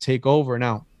 they let it take over.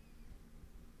 Now,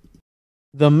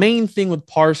 the main thing with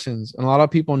Parsons, and a lot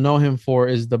of people know him for,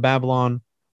 is the Babylon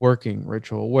working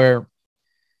ritual, where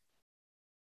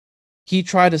he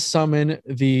tried to summon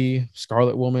the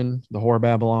Scarlet Woman, the whore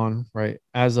Babylon, right,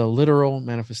 as a literal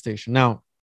manifestation. Now,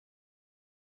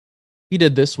 he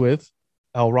did this with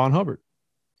L. Ron Hubbard.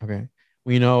 Okay.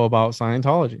 We know about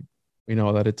Scientology. We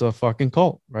know that it's a fucking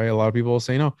cult, right? A lot of people will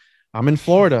say, no, I'm in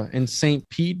Florida, in St.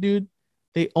 Pete, dude.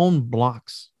 They own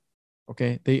blocks.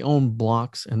 Okay. They own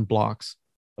blocks and blocks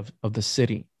of the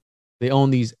city. They own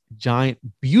these giant,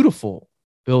 beautiful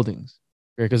buildings,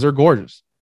 okay, because they're gorgeous.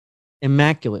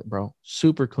 Immaculate, bro.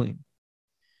 Super clean.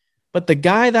 But the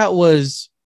guy that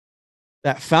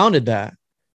founded that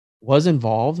was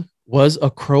involved, was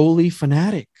a Crowley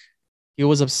fanatic. He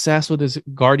was obsessed with his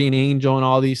guardian angel and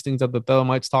all these things that the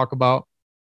Thelemites talk about.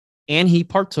 And he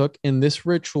partook in this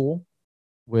ritual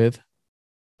with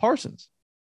Parsons,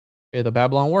 okay, the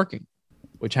Babylon working,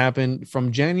 which happened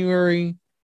from January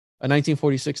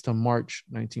 1946 to March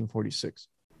 1946.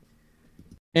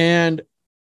 And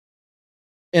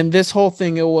this whole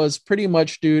thing, it was pretty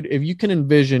much, dude, if you can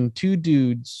envision two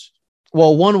dudes,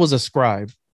 well, one was a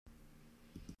scribe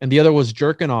and the other was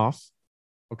jerking off,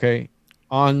 okay,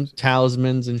 on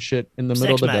talismans and shit in the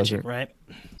middle of the desert. Right?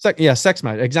 Sex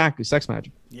magic. Exactly, sex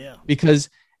magic. Yeah. Because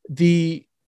in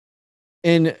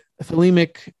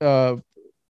Thelemic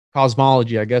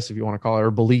cosmology, I guess if you want to call it,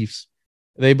 or beliefs,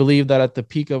 they believe that at the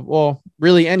peak of, well,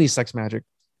 really any sex magic,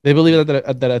 they believe that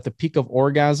at the peak of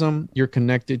orgasm, you're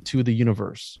connected to the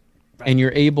universe. Right. And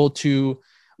you're able to,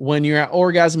 when you're at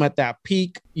orgasm at that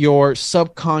peak, your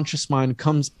subconscious mind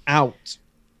comes out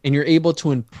and you're able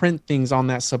to imprint things on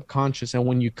that subconscious. And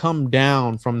when you come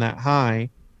down from that high,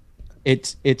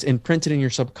 it's imprinted in your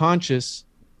subconscious,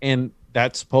 and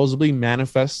that supposedly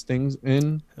manifests things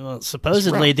in. Well,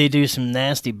 supposedly they do some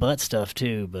nasty butt stuff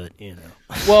too, but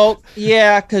Well,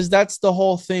 yeah, because that's the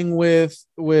whole thing with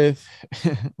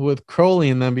Crowley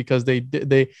and them, because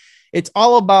they it's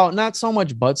all about not so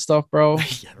much butt stuff, bro,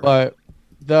 yeah, right.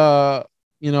 But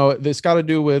it's got to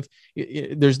do with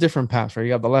there's different paths, right?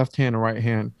 You have the left hand and right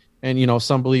hand, and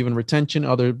some believe in retention,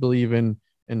 others believe in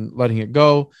letting it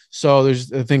go. So there's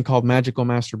a thing called magical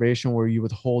masturbation where you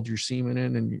withhold your semen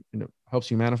in, and it helps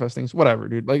you manifest things. Whatever,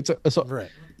 dude. Like, so right.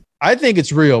 I think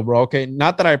it's real, bro. Okay,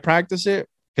 not that I practice it,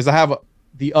 because I have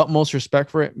the utmost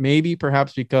respect for it. Maybe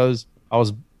perhaps because I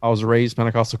was raised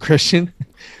Pentecostal Christian,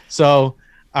 so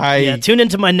tune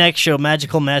into my next show,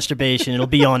 Magical Masturbation. It'll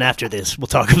be on after this. We'll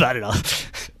talk about it all.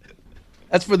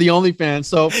 That's for the OnlyFans.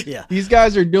 So yeah, these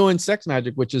guys are doing sex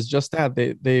magic, which is just that.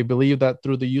 They believe that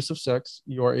through the use of sex,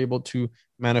 you are able to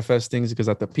manifest things, because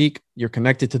at the peak, you're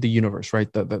connected to the universe,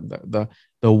 right? The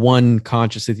one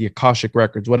consciousness, the Akashic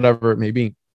records, whatever it may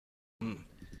be.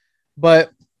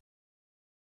 But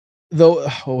though,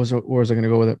 where was I going to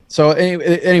go with it? So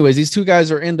anyways, these two guys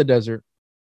are in the desert,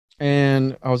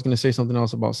 and I was going to say something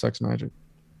else about sex magic.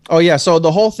 Oh yeah. So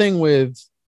the whole thing with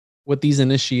these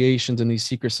initiations and these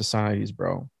secret societies,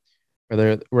 bro,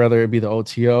 whether it be the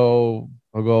OTO,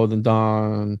 the Golden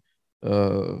Dawn,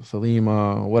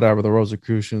 Thelema, whatever, the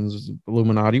Rosicrucians,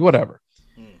 Illuminati, whatever.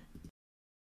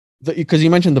 Because you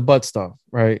mentioned the butt stuff,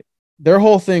 right? Their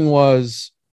whole thing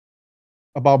was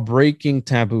about breaking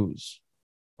taboos,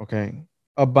 okay?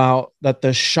 About that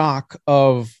the shock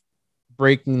of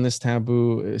breaking this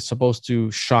taboo is supposed to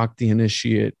shock the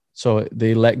initiate, so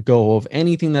they let go of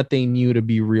anything that they knew to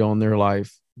be real in their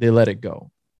life, they let it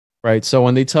go, right? So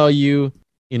when they tell you,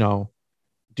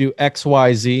 do X,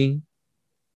 Y, Z,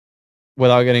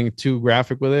 without getting too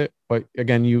graphic with it, but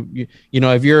again,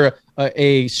 if you're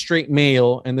a straight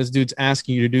male and this dude's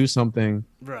asking you to do something,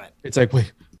 right? It's like,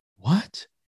 wait, what?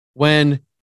 When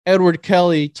Edward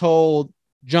Kelly told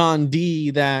John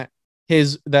D that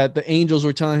the angels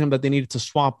were telling him that they needed to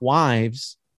swap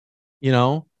wives, it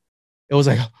was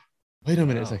like, wait a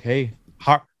minute. It's like, hey,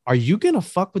 are you gonna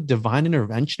fuck with divine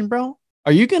intervention, bro?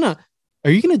 Are you gonna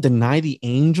deny the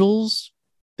angels?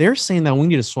 They're saying that we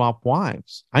need to swap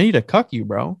wives. I need to cuck you,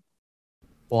 bro.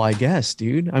 Well, I guess,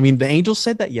 dude. I mean, the angel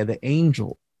said that. Yeah, the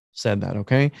angel said that.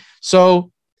 Okay,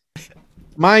 so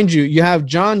mind you, you have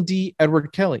John D.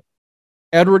 Edward Kelly.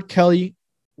 Edward Kelly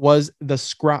was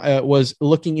was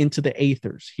looking into the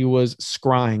aethers. He was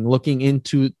scrying, looking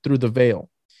through the veil.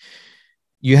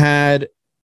 You had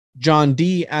John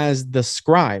D. as the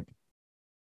scribe.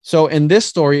 So in this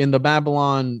story, in the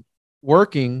Babylon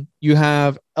working, you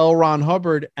have L. Ron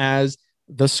Hubbard as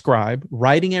the scribe,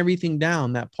 writing everything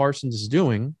down that Parsons is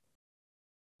doing.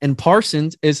 And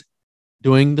Parsons is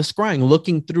doing the scrying,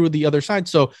 looking through the other side.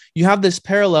 So you have this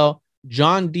parallel.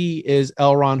 John D. is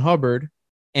L. Ron Hubbard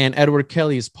and Edward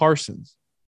Kelly is Parsons.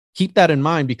 Keep that in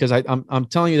mind, because I'm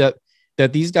telling you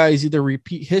that these guys either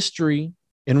repeat history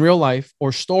in real life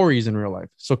or stories in real life.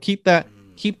 So keep that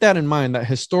in mind, that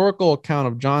historical account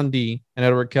of John D. and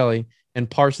Edward Kelly and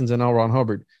Parsons and L. Ron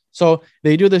Hubbard. So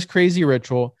they do this crazy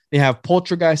ritual. They have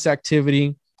poltergeist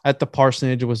activity at the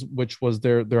parsonage, which was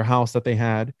their house that they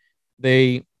had.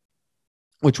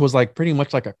 Which was like pretty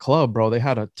much like a club, bro. They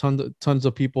had tons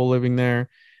of people living there.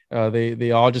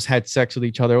 They all just had sex with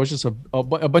each other. It was just a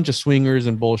bunch of swingers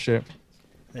and bullshit.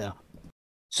 Yeah.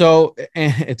 So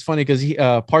it's funny because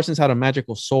Parsons had a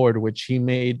magical sword which he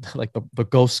made like the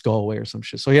ghost go away or some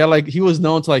shit. So he was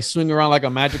known to like swing around like a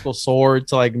magical sword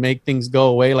to like make things go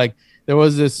away. Like there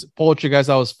was this poltergeist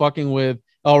I was fucking with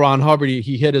L. Ron Hubbard.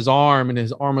 He hit his arm and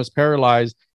his arm was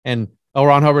paralyzed, and L.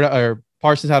 Ron Hubbard or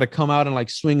Parsons had to come out and like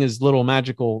swing his little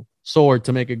magical sword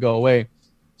to make it go away.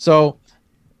 So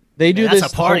they do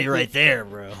that's a party right there,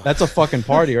 bro. That's a fucking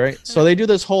party, right? So they do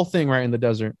this whole thing right in the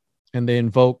desert, and they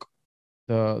invoke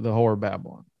the Whore of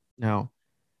Babylon. Now,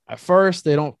 at first,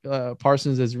 they don't.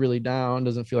 Parsons is really down,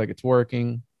 doesn't feel like it's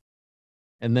working,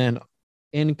 and then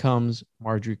in comes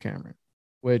Marjorie Cameron,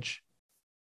 which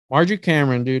Marjorie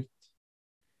Cameron, dude,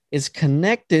 is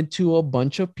connected to a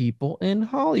bunch of people in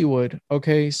Hollywood.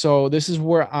 Okay, so this is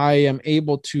where I am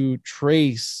able to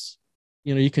trace.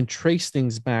 You can trace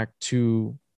things back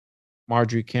to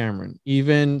Marjorie Cameron,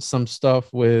 even some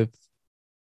stuff with.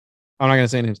 I'm not going to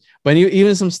say names, but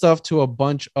even some stuff to a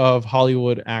bunch of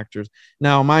Hollywood actors.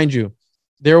 Now, mind you,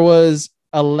 there was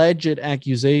alleged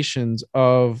accusations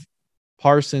of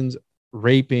Parsons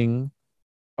raping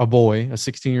a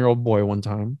 16-year-old boy one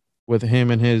time with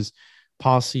him and his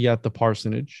posse at the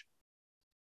parsonage.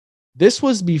 This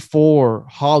was before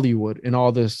Hollywood and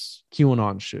all this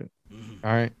QAnon shit. Mm-hmm.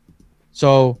 All right.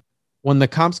 So when the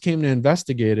cops came to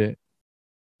investigate it,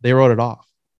 they wrote it off.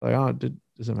 Like, oh, it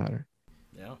doesn't matter.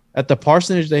 At the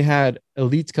parsonage, they had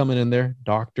elites coming in there,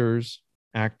 doctors,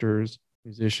 actors,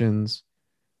 musicians,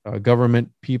 government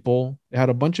people. They had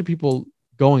a bunch of people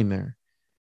going there.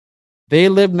 They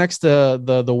lived next to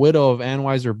the widow of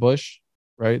Anheuser-Busch,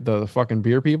 right? The fucking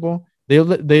beer people. They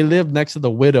lived next to the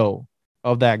widow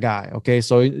of that guy. Okay,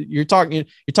 so you're talking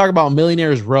about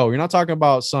Millionaires Row. You're not talking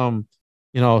about some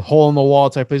hole in the wall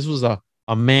type place. This was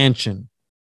a mansion.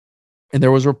 And there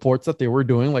was reports that they were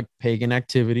doing like pagan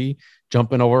activity,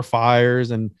 jumping over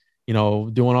fires and,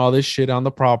 doing all this shit on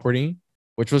the property,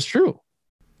 which was true.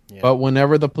 Yeah. But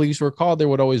whenever the police were called, they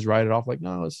would always write it off like,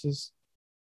 no, it's just,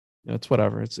 it's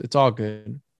whatever. It's all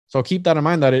good. So keep that in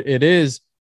mind that it is,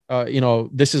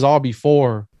 this is all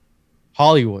before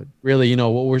Hollywood, really,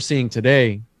 what we're seeing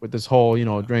today with this whole,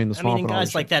 drain the swamp. I mean,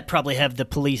 guys like that probably have the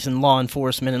police and law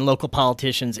enforcement and local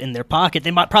politicians in their pocket. They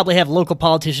might probably have local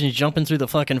politicians jumping through the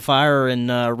fucking fire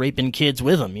and raping kids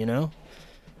with them,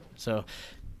 So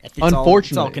unfortunately,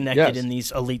 it's all connected in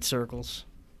these elite circles.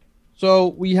 So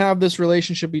we have this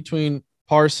relationship between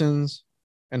Parsons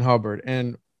and Hubbard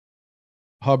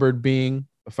being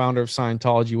the founder of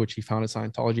Scientology, which he founded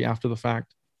Scientology after the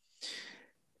fact.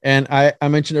 And I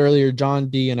mentioned earlier John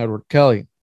D. and Edward Kelly.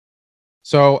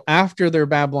 So after their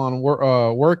Babylon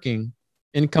working,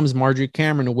 in comes Marjorie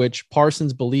Cameron, which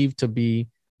Parsons believed to be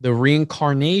the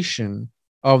reincarnation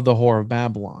of the Whore of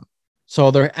Babylon. So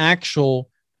their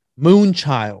actual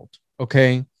moonchild,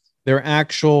 okay? Their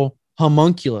actual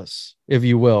homunculus, if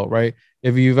you will, right?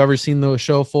 If you've ever seen the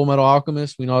show Full Metal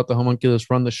Alchemist, we know that the homunculus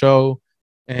run the show.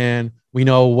 and we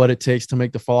know what it takes to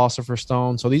make the Philosopher's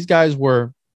Stone. So these guys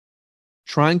were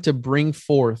trying to bring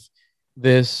forth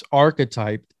this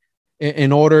archetype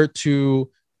in order to,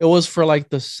 it was for like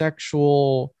the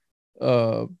sexual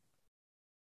uh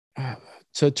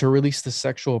to release the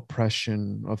sexual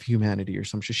oppression of humanity or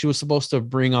some shit. She was supposed to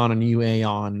bring on a new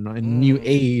aeon, a new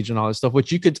age, and all this stuff,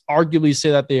 which you could arguably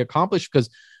say that they accomplished, because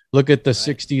look at the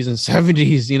 60s and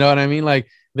 70s, you know what I mean? Like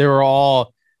they were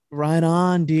all right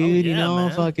on, dude, you know,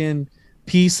 man. Fucking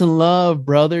peace and love,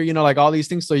 brother, you know, like all these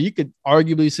things. So you could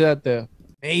arguably say that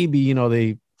maybe, you know,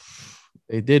 they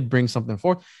did bring something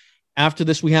forth. After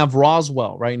this, we have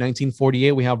Roswell, right?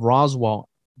 1948, we have Roswell.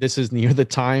 This is near the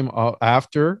time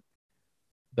after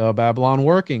the Babylon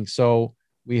working. So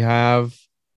we have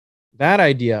that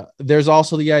idea. There's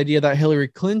also the idea that Hillary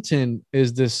Clinton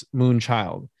is this moon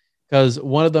child, because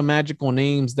one of the magical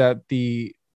names that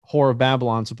the Whore of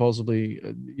Babylon, supposedly,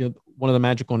 one of the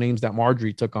magical names that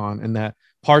Marjorie took on and that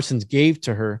Parsons gave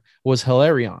to her was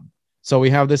Hilarion. So we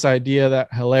have this idea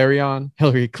that Hilarion,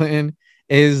 Hillary Clinton,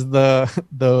 is the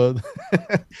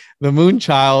the moon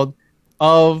child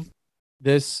of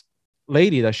this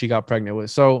lady that she got pregnant with.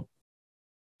 So,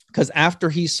 because after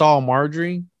he saw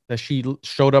Marjorie, that she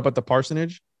showed up at the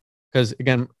parsonage, because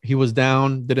again, he was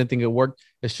down, didn't think it worked.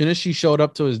 As soon as she showed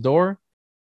up to his door,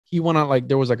 he went on, like,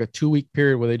 there was like a 2-week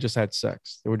period where they just had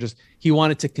sex. He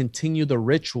wanted to continue the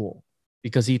ritual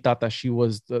because he thought that she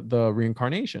was the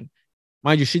reincarnation.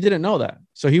 Mind you, she didn't know that.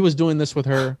 So he was doing this with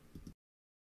her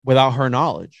without her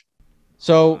knowledge.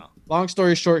 So long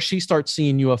story short, she starts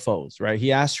seeing UFOs, right?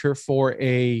 He asked her for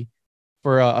a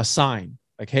sign,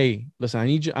 like, hey, listen, I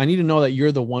need to know that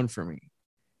you're the one for me.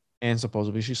 And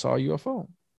supposedly she saw a UFO.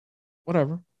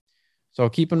 Whatever. So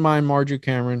keep in mind, Marjorie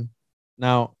Cameron.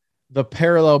 Now, the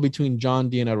parallel between John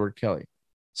Dee and Edward Kelly.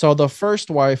 So the first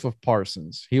wife of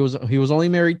Parsons, he was only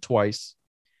married twice,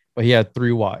 but he had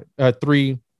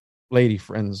three lady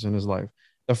friends in his life.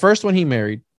 The first one he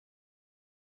married,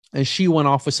 and she went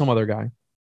off with some other guy,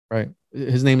 right?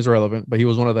 His name is irrelevant, but he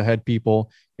was one of the head people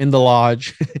in the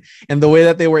lodge. And the way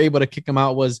that they were able to kick him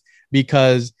out was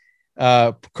because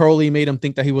Crowley made him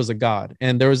think that he was a god.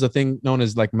 And there was a thing known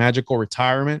as like magical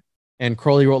retirement. And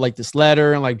Crowley wrote like this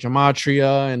letter and like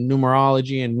gematria and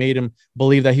numerology and made him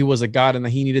believe that he was a god and that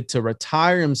he needed to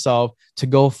retire himself to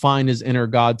go find his inner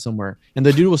god somewhere. And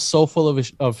the dude was so full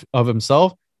of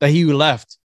himself that he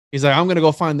left. He's like, I'm going to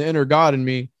go find the inner god in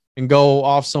me and go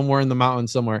off somewhere in the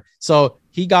mountains somewhere. So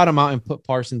he got him out and put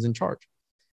Parsons in charge.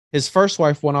 His first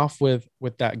wife went off with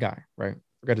that guy, right?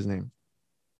 Forgot his name.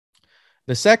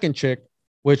 The second chick,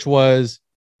 which was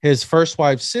his first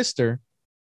wife's sister,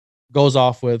 goes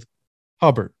off with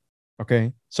Hubbard.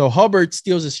 Okay. So Hubbard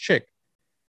steals his chick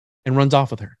and runs off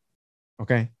with her.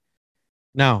 Okay.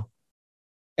 Now,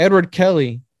 Edward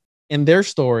Kelly, in their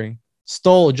story,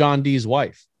 stole John Dee's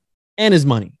wife and his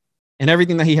money and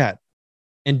everything that he had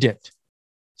and dipped.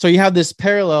 So you have this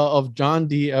parallel of John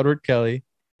Dee, Edward Kelly,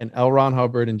 and L. Ron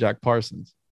Hubbard and Jack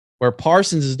Parsons, where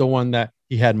Parsons is the one that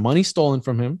he had money stolen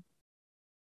from him.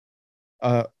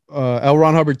 L.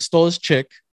 Ron Hubbard stole his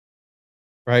chick,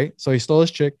 right? So he stole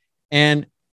his chick. And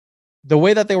the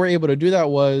way that they were able to do that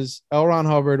was L. Ron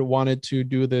Hubbard wanted to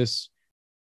do this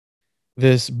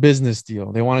business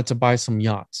deal. They wanted to buy some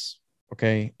yachts,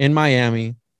 okay, in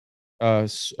Miami,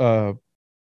 drive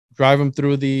them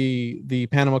through the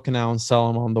Panama Canal and sell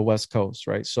them on the West Coast,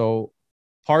 right? So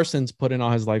Parsons put in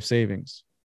all his life savings,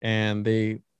 and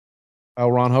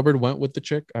L. Ron Hubbard went with the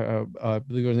chick. I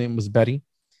believe her name was Betty,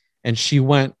 and she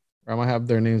went. I might have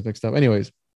their names mixed up. Anyways,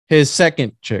 his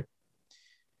second chick.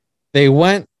 They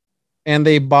went and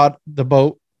they bought the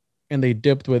boat and they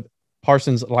dipped with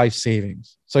Parsons' life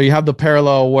savings. So you have the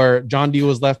parallel where John Dee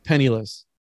was left penniless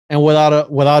and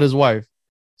without his wife.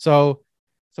 So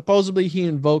supposedly he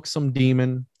invoked some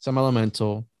demon, some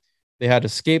elemental. They had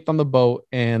escaped on the boat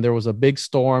and there was a big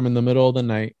storm in the middle of the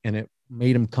night and it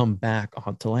made him come back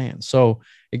onto land. So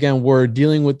again, we're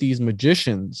dealing with these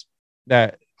magicians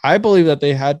that I believe that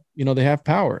they have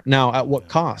power. Now, at what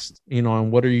cost,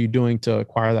 and what are you doing to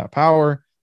acquire that power?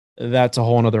 That's a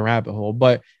whole nother rabbit hole.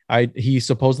 But he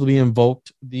supposedly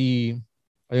invoked I think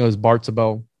it was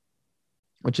Bartzabel,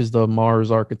 which is the Mars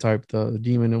archetype, the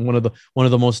demon, and one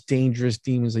of the most dangerous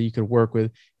demons that you could work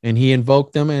with. And he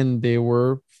invoked them and they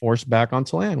were forced back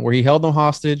onto land where he held them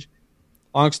hostage.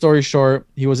 Long story short,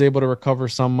 he was able to recover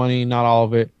some money, not all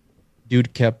of it.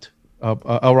 Dude kept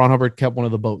L. Ron Hubbard kept one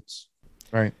of the boats.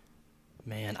 Right.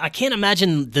 Man, I can't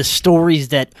imagine the stories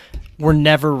that were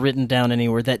never written down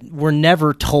anywhere, that were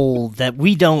never told, that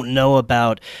we don't know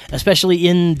about, especially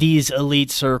in these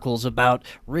elite circles, about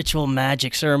ritual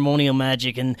magic, ceremonial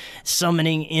magic, and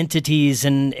summoning entities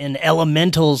and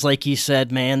elementals, like you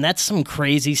said, man. That's some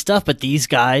crazy stuff, but these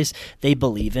guys, they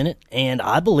believe in it, and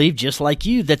I believe, just like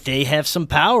you, that they have some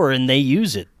power and they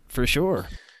use it, for sure.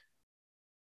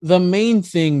 The main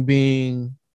thing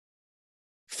being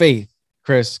faith,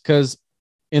 Chris, because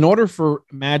in order for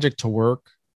magic to work,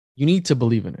 you need to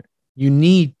believe in it. You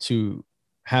need to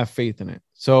have faith in it.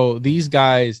 So these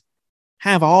guys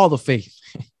have all the faith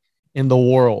in the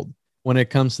world when it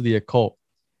comes to the occult.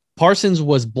 Parsons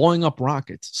was blowing up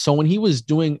rockets. So when he was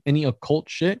doing any occult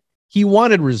shit, he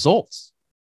wanted results.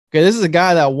 Okay, this is a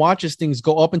guy that watches things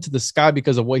go up into the sky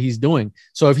because of what he's doing.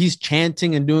 So if he's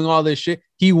chanting and doing all this shit,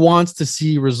 he wants to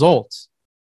see results.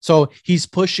 So he's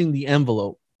pushing the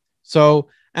envelope. So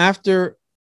after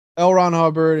L. Ron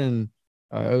Hubbard and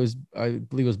I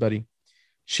believe it was Betty,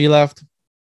 she left.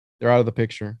 They're out of the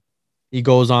picture. He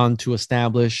goes on to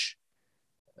establish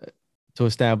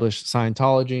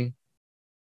Scientology,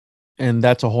 and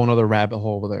that's a whole nother rabbit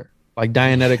hole over there. Like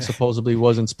Dianetics supposedly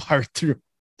was inspired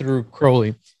through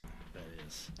Crowley.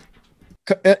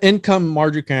 In come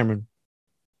Marjorie Cameron.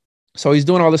 So he's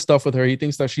doing all this stuff with her. He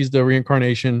thinks that she's the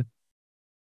reincarnation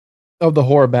of the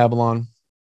whore of Babylon.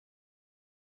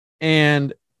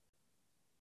 And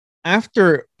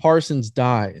after Parsons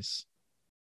dies,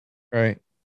 right,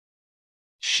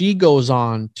 she goes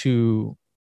on to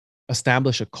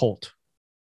establish a cult.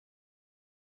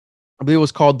 I believe it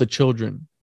was called the Children.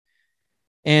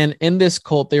 And in this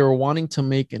cult, they were wanting to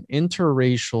make an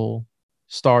interracial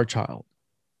star child,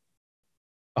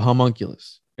 a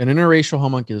homunculus, an interracial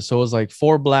homunculus. So it was like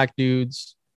 4 black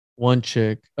dudes, 1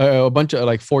 chick, a bunch of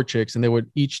like 4 chicks, and they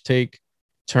would each take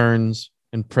turns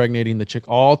impregnating the chick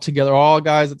all together, all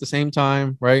guys at the same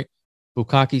time, right?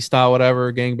 Bukkake style,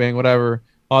 whatever, gangbang, whatever,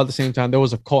 all at the same time. There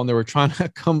was a cult and they were trying to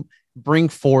come bring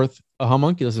forth a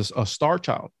homunculus, a star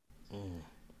child.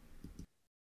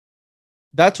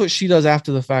 That's what she does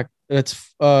after the fact.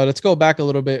 Let's go back a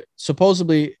little bit.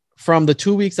 Supposedly, from the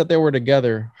 2 weeks that they were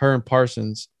together, her and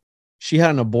Parsons, she had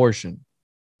an abortion.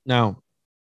 Now,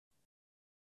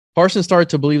 Parsons started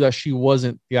to believe that she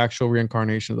wasn't the actual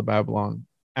reincarnation of the Babylon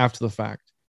after the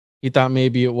fact. He thought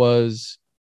maybe it was,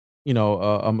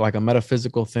 like a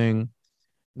metaphysical thing,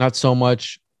 not so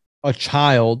much a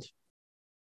child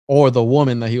or the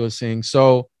woman that he was seeing.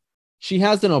 So she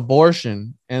has an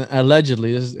abortion, and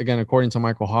allegedly, this is again according to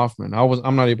Michael Hoffman.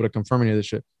 I'm not able to confirm any of this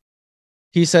shit.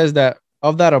 He says that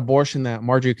of that abortion that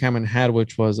Marjorie Cameron had,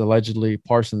 which was allegedly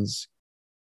Parsons'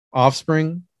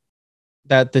 offspring,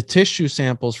 that the tissue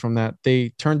samples from that, they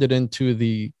turned it into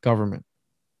the government.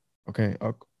 Okay,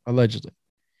 allegedly.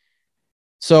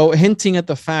 So hinting at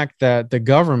the fact that the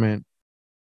government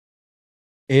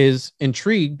is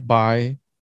intrigued by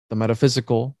the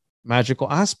metaphysical,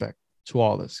 magical aspect to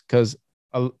all this, because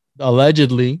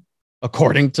allegedly,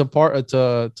 according to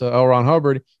L. Ron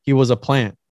Hubbard, he was a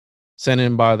plant sent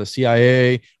in by the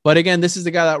CIA. But again, this is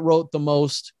the guy that wrote the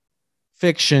most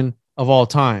fiction of all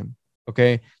time.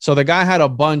 Okay, so the guy had a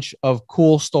bunch of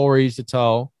cool stories to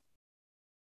tell,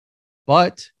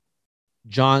 but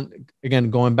John,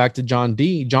 again, going back to John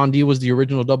D was the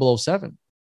original 007,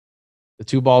 the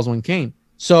 2 balls, 1 cane.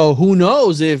 So who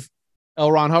knows if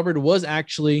L. Ron Hubbard was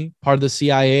actually part of the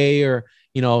CIA or,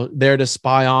 there to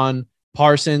spy on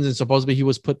Parsons, and supposedly he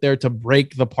was put there to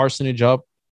break the parsonage up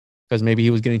because maybe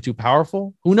he was getting too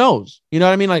powerful. Who knows? You know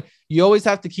what I mean? Like, you always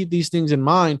have to keep these things in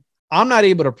mind. I'm not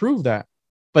able to prove that,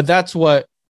 but that's what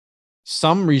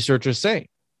some researchers say.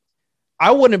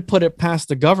 I wouldn't put it past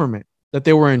the government that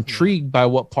they were intrigued by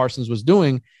what Parsons was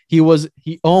doing. He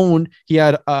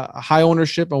had a high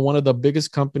ownership on one of the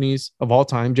biggest companies of all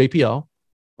time, JPL.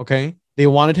 Okay. They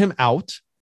wanted him out.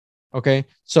 Okay.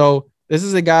 So this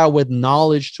is a guy with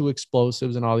knowledge to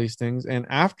explosives and all these things. And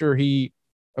after he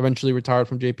eventually retired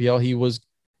from JPL, he was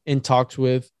in talks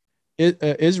with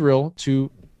Israel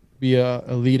to be a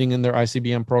leading in their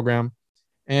ICBM program.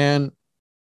 And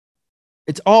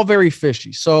it's all very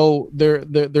fishy. So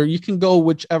there you can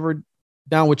go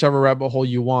down whichever rabbit hole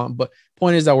you want. But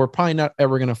point is that we're probably not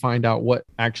ever going to find out what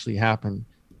actually happened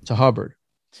to Hubbard.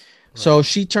 Right. So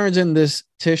she turns in this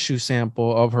tissue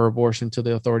sample of her abortion to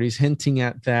the authorities, hinting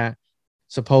at that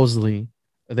supposedly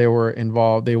they were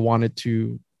involved. They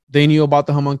knew about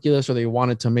the homunculus, or they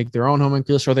wanted to make their own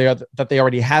homunculus, or that they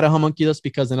already had a homunculus,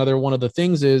 because another one of the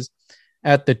things is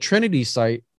at the Trinity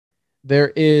site, there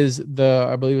is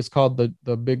I believe it's called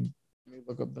the big, let me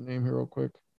look up the name here real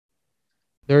quick.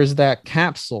 There's that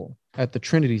capsule at the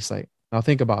Trinity site. Now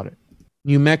think about it.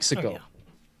 New Mexico, Oh, yeah.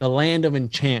 the land of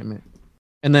enchantment,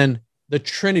 and then the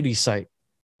Trinity site.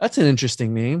 That's an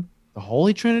interesting name. The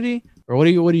Holy Trinity, or what are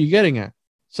you getting at?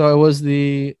 So it was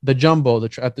the jumbo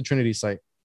at the Trinity site.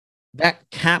 That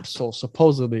capsule,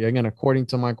 supposedly, again according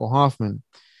to Michael Hoffman,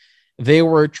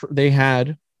 they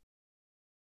had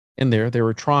in there. They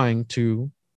were trying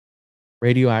to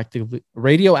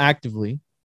radioactively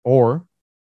or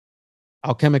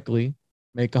alchemically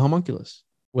make a homunculus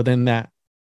within that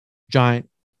giant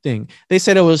thing. They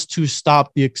said it was to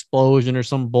stop the explosion or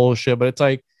some bullshit, but it's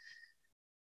like,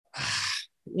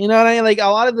 you know what I mean? Like a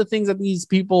lot of the things that these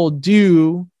people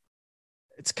do,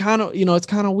 it's kind of, it's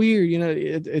kind of weird.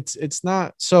 It's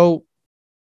not. So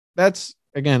that's,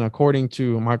 again, according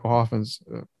to Michael Hoffman's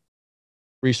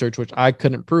research, which I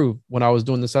couldn't prove when I was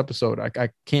doing this episode. I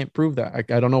can't prove that.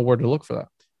 I don't know where to look for that.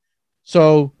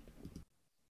 So,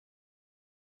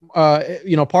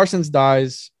 Parsons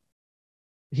dies.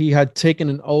 He had taken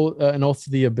an oath to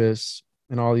the abyss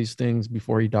and all these things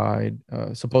before he died.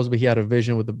 Supposedly, he had a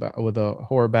vision with a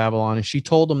whore Babylon, and she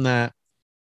told him that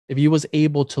if he was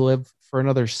able to live for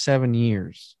another 7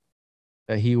 years,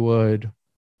 that he would.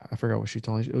 I forgot what she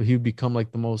told me. He would become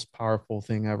like the most powerful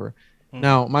thing ever. Mm-hmm.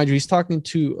 Now, mind you, he's talking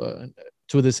to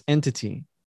this entity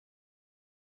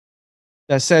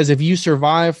that says if you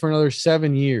survive for another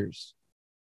 7 years,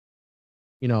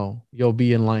 you'll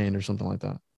be in land or something like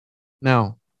that.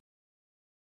 Now,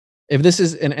 if this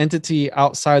is an entity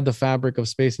outside the fabric of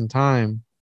space and time,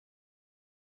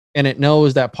 and it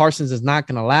knows that Parsons is not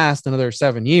going to last another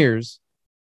 7 years,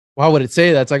 why would it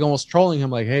say that? It's like almost trolling him,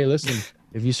 like, hey, listen,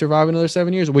 if you survive another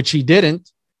 7 years, which he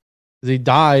didn't, because he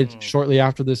died shortly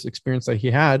after this experience that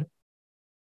he had,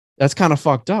 that's kind of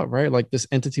fucked up, right? Like this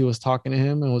entity was talking to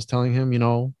him and was telling him,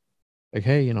 like,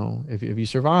 hey, if you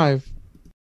survive,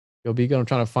 you'll be good. I'm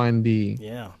trying to find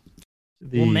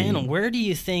well, man, where do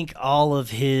you think all of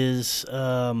his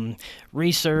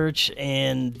research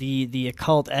and the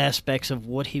occult aspects of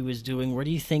what he was doing, where do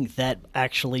you think that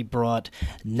actually brought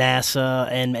NASA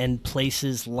and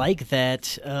places like that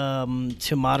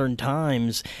to modern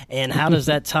times? And how does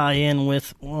that tie in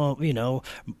with,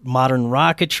 modern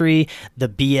rocketry, the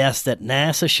BS that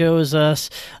NASA shows us,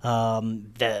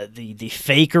 the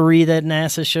fakery that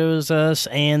NASA shows us,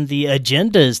 and the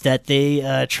agendas that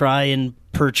they try and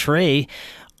portray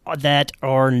that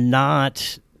are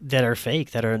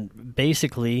fake, that are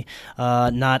basically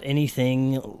not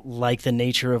anything like the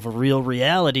nature of a real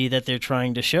reality that they're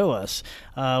trying to show us.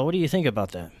 What do you think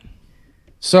about that?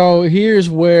 So here's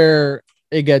where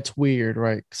it gets weird,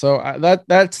 right? So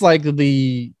that's like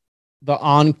the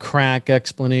on crack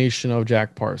explanation of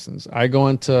Jack Parsons. I go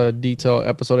into detail,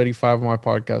 episode 85 of my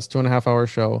podcast, 2.5-hour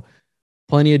show.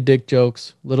 Plenty of dick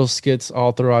jokes, little skits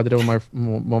all throughout. I did it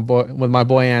with my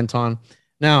boy Anton.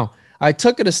 Now, I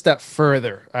took it a step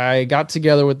further. I got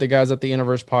together with the guys at the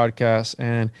Universe podcast,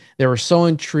 and they were so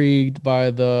intrigued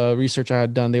by the research I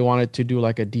had done, they wanted to do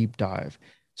like a deep dive.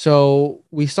 So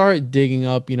we started digging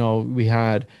up. We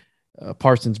had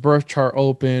Parsons' birth chart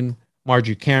open,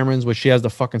 Margie Cameron's, which she has the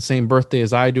fucking same birthday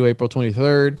as I do, April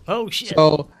 23rd. Oh shit!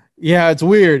 So yeah, it's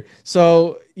weird.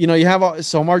 So you have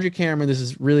Margie Cameron. This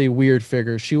is really weird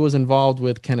figure. She was involved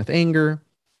with Kenneth Anger,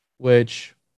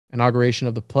 which inauguration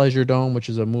of the Pleasure Dome, which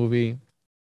is a movie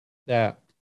that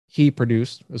he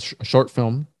produced, a short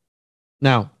film.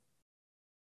 Now,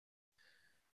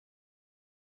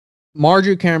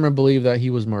 Margie Cameron believed that he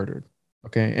was murdered.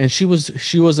 Okay, and she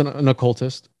was an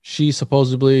occultist. She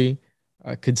supposedly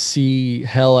could see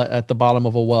hell at the bottom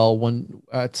of a well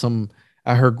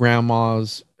at her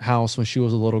grandma's house when she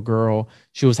was a little girl.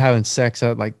 She was having sex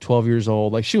at like 12 years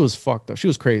old. Like she was fucked up. She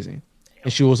was crazy.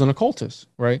 And she was an occultist,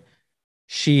 right?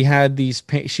 She had these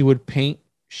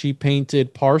she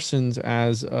painted Parsons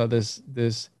as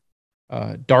this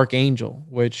dark angel,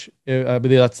 which I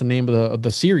believe that's the name of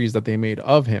the series that they made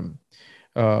of him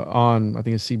on, I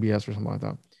think it's CBS or something like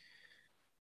that.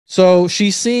 So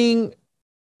she's seeing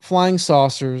flying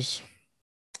saucers,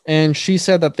 and she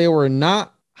said that they were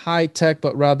not high tech,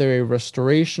 but rather a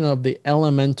restoration of the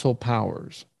elemental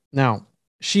powers. Now,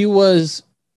 she was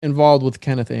involved with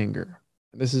Kenneth Anger.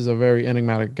 This is a very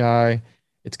enigmatic guy.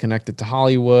 It's connected to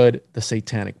Hollywood, the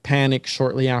Satanic Panic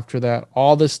shortly after that,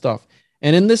 all this stuff.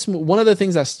 And in this, one of the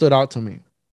things that stood out to me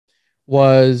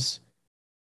was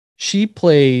she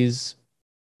plays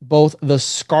both the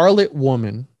Scarlet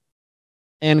Woman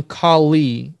and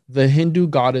Kali, the Hindu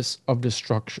goddess of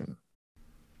destruction,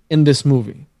 in this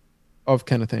movie of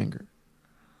Kenneth Anger.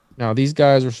 Now, these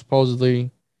guys are supposedly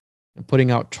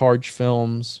putting out charged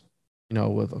films,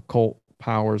 with occult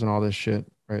powers and all this shit,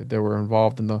 right? They were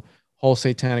involved in the whole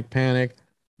Satanic Panic.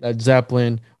 Led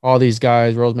Zeppelin, all these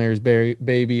guys, Rosemary's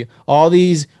Baby, all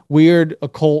these weird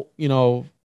occult,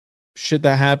 shit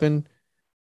that happened.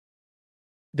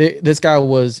 This guy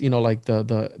was, like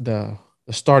the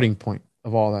starting point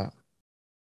of all that.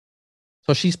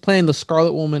 So she's playing the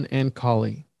Scarlet Woman and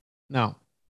Kali. Now,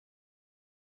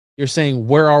 you're saying,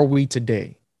 where are we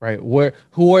today? Right?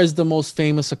 Who is the most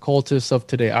famous occultist of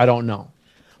today? I don't know.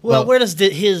 Well, where does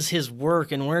his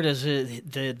work and where does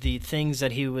the things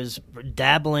that he was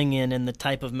dabbling in and the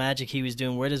type of magic he was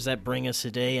doing, where does that bring us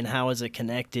today, and how is it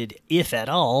connected, if at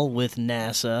all, with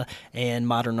NASA and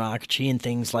modern rocketry and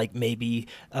things like maybe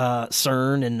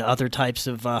CERN and other types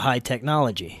of high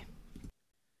technology?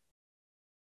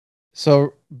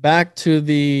 So back to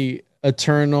the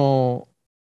eternal,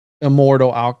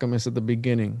 immortal alchemist at the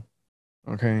beginning.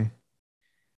 Okay.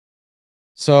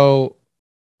 So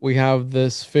we have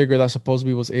this figure that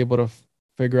supposedly was able to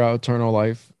figure out eternal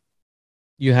life.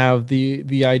 You have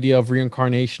the idea of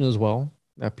reincarnation as well,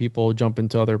 that people jump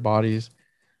into other bodies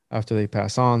after they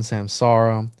pass on,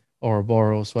 samsara,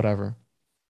 Ouroboros, whatever.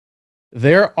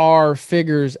 There are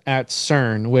figures at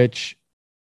CERN, which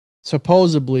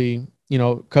supposedly,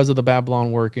 because of the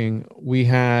Babylon working, we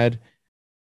had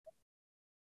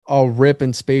a rip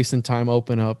in space and time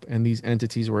open up, and these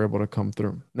entities were able to come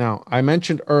through. Now, I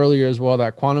mentioned earlier as well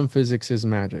that quantum physics is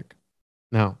magic.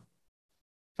 Now,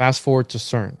 fast forward to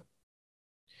CERN.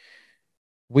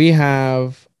 We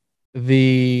have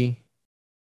the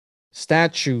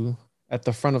statue at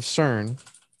the front of CERN,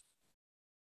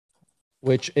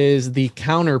 which is the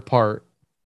counterpart.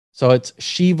 So it's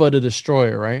Shiva the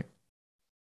Destroyer, right?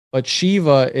 But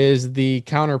Shiva is the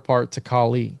counterpart to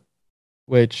Kali,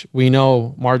 which we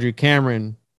know Marjorie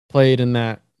Cameron played in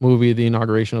that movie, the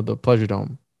inauguration of the Pleasure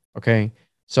Dome. Okay.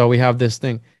 So we have this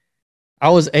thing. I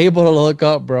was able to look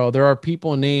up, bro. There are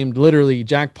people named literally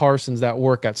Jack Parsons that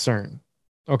work at CERN.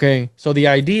 Okay. So the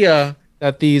idea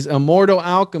that these immortal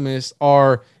alchemists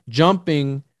are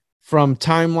jumping from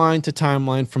timeline to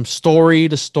timeline, from story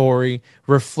to story,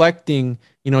 reflecting,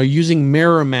 using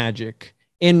mirror magic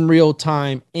in real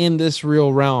time in this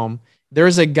real realm.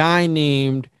 There's a guy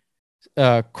named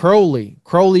Crowley,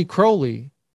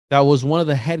 that was one of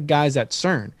the head guys at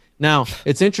CERN. Now,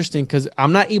 it's interesting because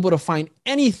I'm not able to find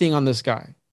anything on this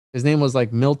guy. His name was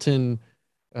like Milton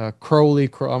Crowley. I'm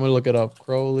going to look it up.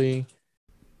 Crowley.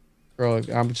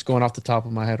 I'm just going off the top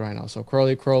of my head right now. So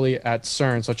Crowley at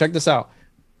CERN. So check this out.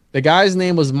 The guy's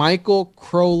name was Michael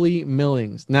Crowley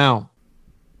Millings. Now,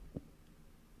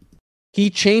 he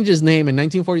changed his name in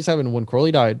 1947 when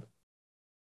Crowley died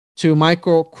to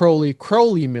Michael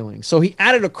Crowley Millings. So he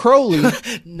added a Crowley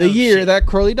the year that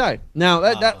Crowley died. Now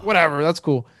that whatever, that's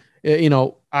cool.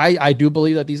 I do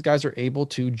believe that these guys are able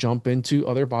to jump into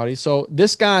other bodies. So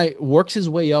this guy works his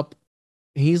way up.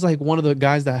 He's like one of the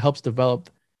guys that helps develop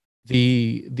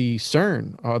the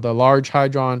CERN, the Large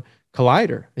Hadron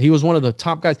Collider. He was one of the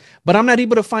top guys, but I'm not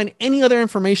able to find any other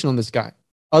information on this guy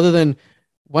other than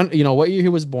what year he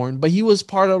was born. But he was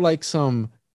part of like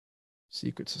some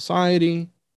secret society.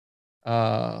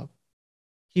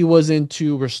 He was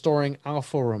into restoring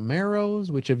Alfa Romeros,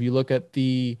 which if you look at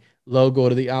the logo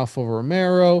to the Alfa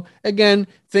Romero, again,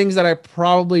 things that I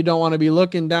probably don't want to be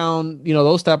looking down,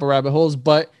 those type of rabbit holes.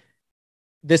 But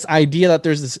this idea that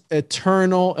there's this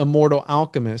eternal, immortal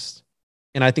alchemist,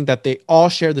 and I think that they all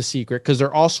share the secret because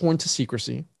they're all sworn to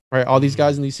secrecy, right? All these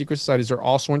guys in these secret societies are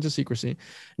all sworn to secrecy.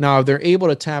 Now, if they're able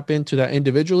to tap into that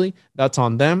individually, that's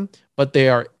on them, but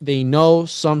they know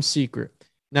some secret.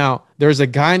 Now, there's a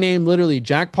guy named literally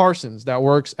Jack Parsons that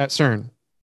works at CERN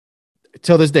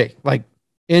till this day, like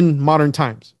in modern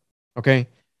times. Okay.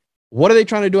 What are they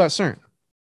trying to do at CERN?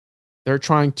 They're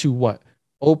trying to what?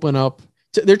 Open up.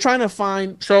 They're trying to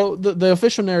find. So the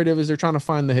official narrative is they're trying to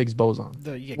find the Higgs boson.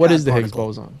 What is the Higgs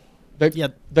boson?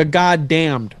 The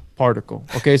goddamned particle.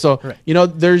 Okay. So,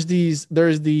 right. There's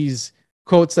these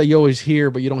quotes that you always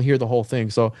hear, but you don't hear the whole thing.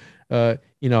 So,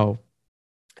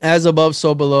 as above,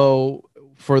 so below,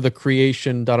 for the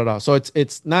creation, So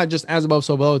it's not just as above,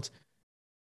 so below, it's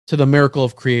to the miracle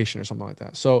of creation or something like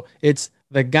that. So it's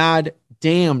the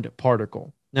goddamned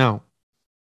particle. Now,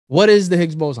 what is the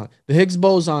Higgs boson? The Higgs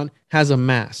boson has a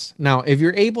mass. Now, if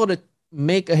you're able to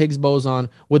make a Higgs boson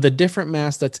with a different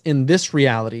mass that's in this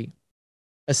reality,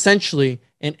 essentially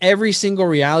in every single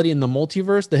reality in the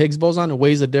multiverse, the Higgs boson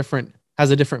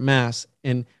has a different mass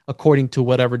in according to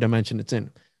whatever dimension it's in.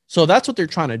 So that's what they're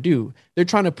trying to do. They're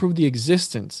trying to prove the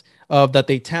existence of that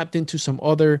they tapped into some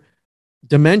other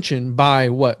dimension by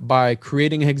what? By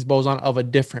creating a Higgs boson of a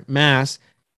different mass,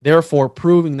 therefore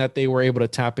proving that they were able to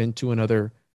tap into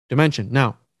another dimension.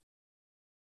 Now,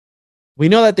 We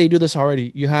know that they do this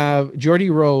already. You have Jordy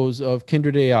Rose of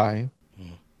Kindred AI,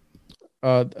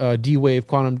 D-Wave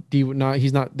Quantum D. Not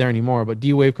he's not there anymore, but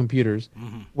D-Wave Computers,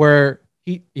 where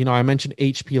he, I mentioned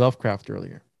H.P. Lovecraft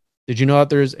earlier. Did you know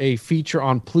that there's a feature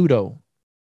on Pluto,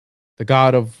 the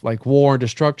god of like war and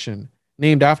destruction,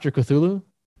 named after Cthulhu?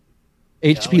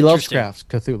 H.P. Lovecraft's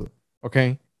Cthulhu.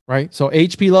 Okay, right. So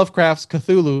H.P. Lovecraft's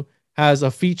Cthulhu has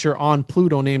a feature on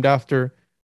Pluto named after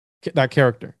that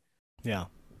character. Yeah.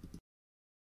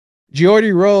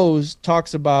 Geordie Rose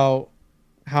talks about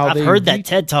how I've heard that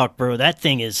TED Talk, bro. That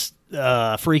thing is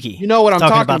freaky. You know what I'm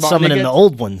talking about? Summoning the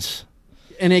old ones.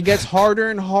 And it gets harder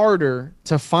and harder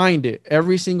to find it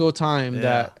every single time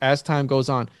that as time goes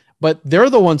on. But they're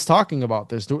the ones talking about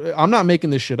this. I'm not making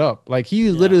this shit up. Like he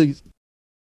literally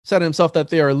said himself that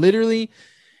they are literally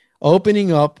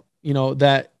opening up,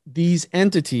 that these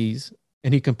entities,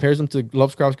 and he compares them to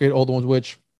Lovecraft's great old ones,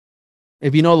 which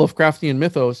if you know Lovecraftian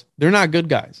mythos, they're not good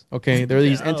guys. Okay. They're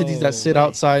these entities that sit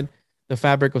outside the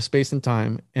fabric of space and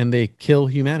time and they kill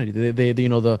humanity. They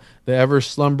the ever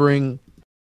slumbering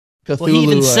Cthulhu. Well, he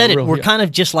even said it. We're kind of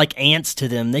just like ants to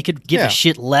them. They could give a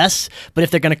shit less, but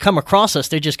if they're going to come across us,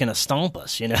 they're just going to stomp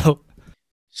us,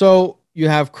 So you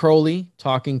have Crowley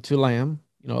talking to Lamb,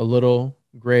 a little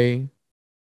gray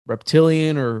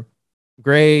reptilian or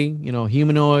gray,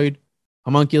 humanoid,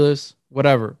 homunculus,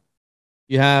 whatever.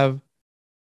 You have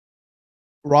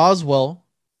Roswell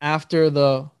after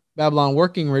the Babylon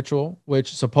working ritual,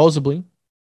 which supposedly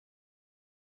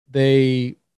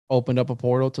they opened up a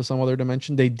portal to some other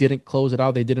dimension. They didn't close it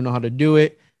out. They didn't know how to do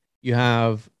it. You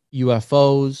have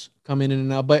UFOs coming in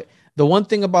and out. But the one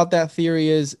thing about that theory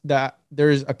is that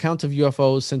there's accounts of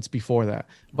UFOs since before that.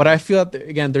 But I feel that,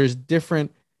 again, there's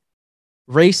different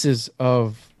races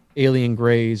of alien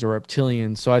grays or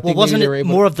reptilians. So I think wasn't it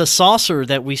more of the saucer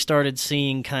that we started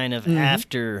seeing kind of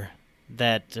after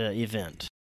that event?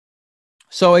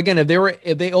 So again,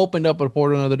 if they opened up a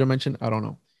portal in another dimension, I don't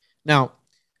know. Now,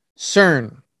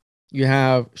 CERN, you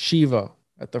have Shiva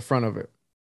at the front of it.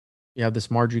 You have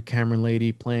this Marjorie Cameron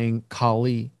lady playing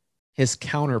Kali, his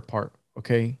counterpart,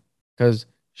 okay? Because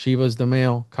Shiva's the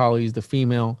male, Kali's the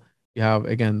female. You have,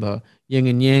 again, the yin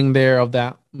and yang there of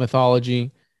that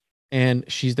mythology, and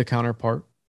she's the counterpart.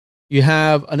 You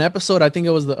have an episode, I think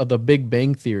it was the Big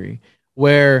Bang Theory,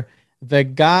 where the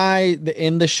guy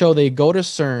in the show, they go to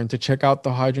CERN to check out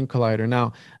the Hadron Collider.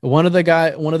 Now, one of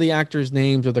the actors'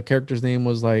 names or the character's name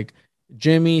was like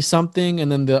Jimmy something,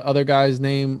 and then the other guy's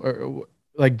name, or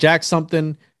like Jack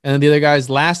something, and then the other guy's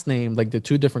last name, like the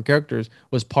two different characters,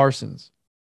 was Parsons.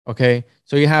 Okay,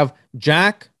 so you have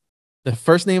Jack, the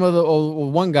first name of the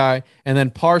one guy, and then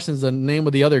Parsons, the name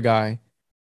of the other guy.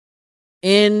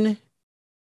 In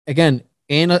an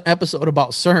episode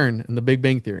about CERN and the Big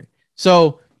Bang Theory.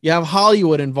 So you have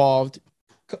Hollywood involved,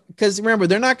 because remember,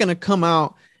 they're not going to come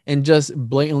out and just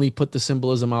blatantly put the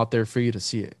symbolism out there for you to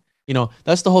see it.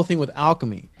 That's the whole thing with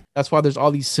alchemy. That's why there's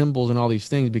all these symbols and all these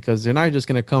things, because they're not just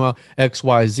going to come out X,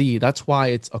 Y, Z. That's why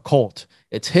it's occult.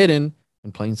 It's hidden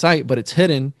in plain sight, but it's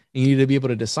hidden, and you need to be able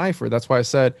to decipher. That's why I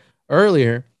said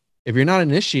earlier, if you're not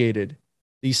initiated,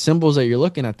 these symbols that you're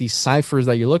looking at, these ciphers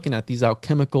that you're looking at, these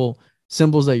alchemical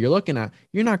symbols that you're looking at,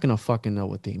 you're not going to fucking know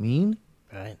what they mean.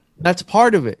 Right. That's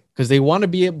part of it, because they want to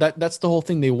be that's the whole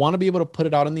thing. They want to be able to put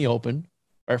it out in the open,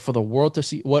 right, for the world to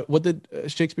see. What did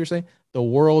Shakespeare say? The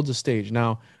world's a stage.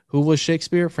 Now, who was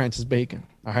Shakespeare? Francis Bacon.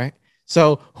 All right.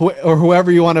 So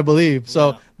whoever you want to believe.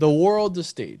 So the world's a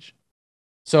stage.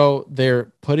 So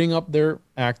they're putting up their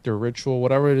act, their ritual,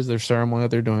 whatever it is, their ceremony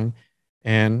that they're doing,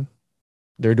 and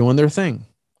they're doing their thing.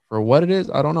 For what it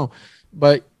is, I don't know.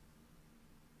 But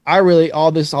I really,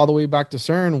 all the way back to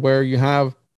CERN, where you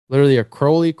have literally a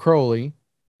Crowley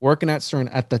working at CERN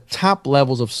at the top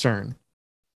levels of CERN.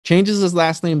 Changes his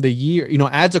last name the year,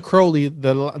 adds a Crowley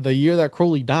the year that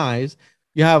Crowley dies.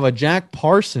 You have a Jack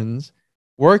Parsons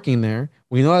working there.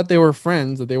 We know that they were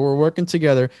friends, that they were working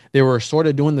together. They were sort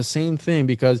of doing the same thing,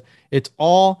 because it's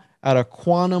all at a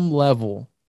quantum level.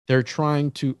 They're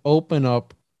trying to open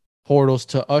up portals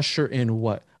to usher in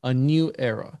what? A new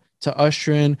era, to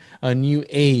usher in a new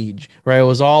age, right? It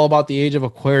was all about the age of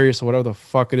Aquarius or whatever the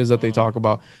fuck it is that they talk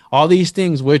about. All these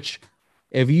things, which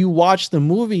if you watch the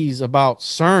movies about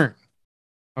CERN,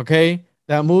 okay,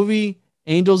 that movie,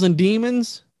 Angels and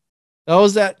Demons, that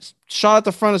was that shot at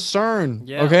the front of CERN,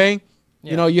 okay?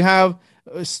 Yeah. You have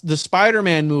the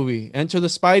Spider-Man movie, Enter the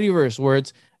Spideyverse, where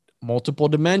it's multiple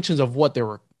dimensions of what they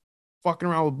were fucking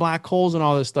around with black holes and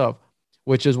all this stuff,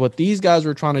 which is what these guys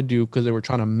were trying to do, because they were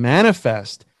trying to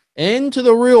manifest into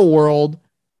the real world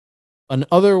an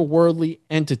otherworldly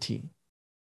entity.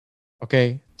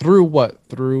 Okay? Through what?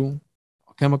 Through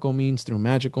alchemical means, through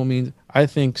magical means. I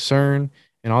think CERN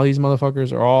and all these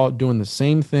motherfuckers are all doing the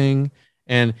same thing.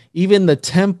 And even the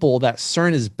temple that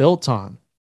CERN is built on,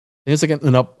 it's like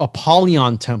an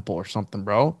Apollyon temple or something,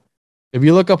 bro. If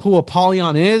you look up who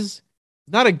Apollyon is,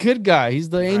 he's not a good guy. He's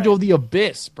the angel of the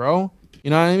abyss, bro. You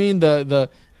know what I mean? The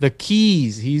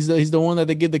keys. He's the one that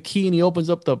they give the key and he opens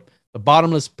up the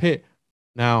bottomless pit.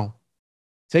 Now,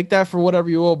 take that for whatever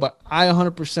you will, but I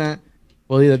 100%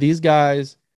 believe that these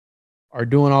guys are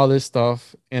doing all this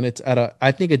stuff, and it's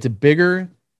I think it's bigger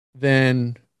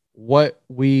than what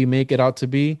we make it out to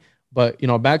be. But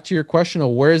back to your question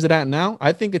of where is it at now?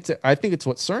 I think it's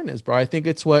what CERN is, bro. I think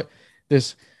it's what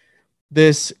this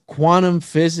quantum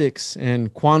physics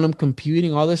and quantum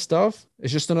computing, all this stuff,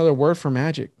 is just another word for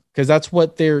magic, because that's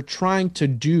what they're trying to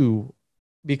do.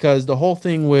 Because the whole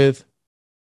thing with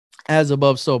as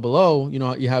above, so below,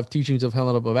 you have teachings of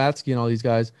Helena Blavatsky and all these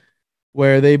guys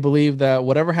where they believe that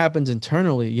whatever happens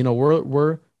internally,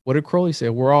 we're what did Crowley say?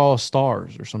 We're all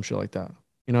stars or some shit like that.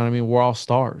 You know what I mean? We're all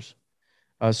stars.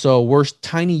 So we're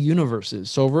tiny universes.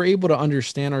 So we're able to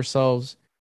understand ourselves,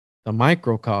 the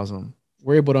microcosm.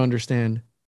 We're able to understand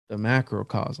the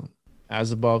macrocosm,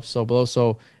 as above, so below.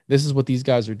 So this is what these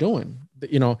guys are doing.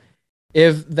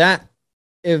 If that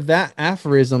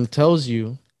aphorism tells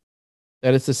you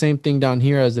that it's the same thing down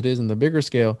here as it is in the bigger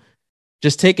scale,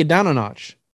 just take it down a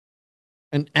notch.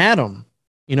 An atom,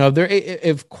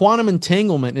 if quantum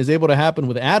entanglement is able to happen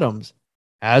with atoms,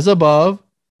 as above,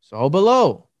 so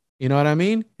below. You know what I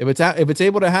mean? If it's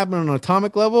able to happen on an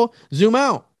atomic level, zoom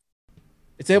out.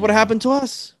 It's able to happen to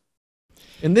us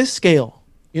in this scale.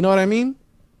 You know what I mean?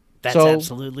 That's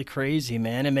absolutely crazy,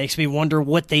 man. It makes me wonder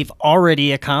what they've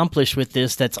already accomplished with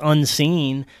this that's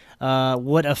unseen.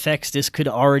 What effects this could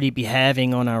already be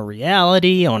having on our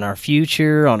reality, on our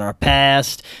future, on our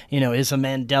past. Is a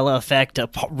Mandela effect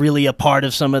really a part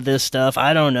of some of this stuff?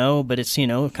 I don't know, but it's,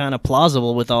 kind of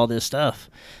plausible with all this stuff.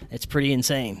 It's pretty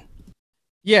insane.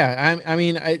 Yeah, I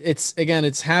mean,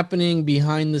 it's happening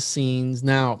behind the scenes.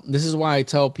 Now, this is why I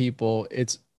tell people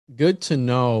it's good to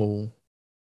know,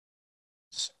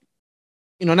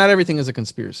 not everything is a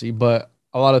conspiracy, but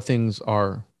a lot of things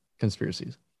are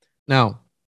conspiracies. Now,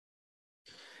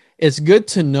 it's good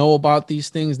to know about these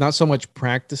things, not so much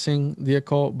practicing the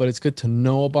occult, but it's good to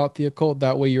know about the occult.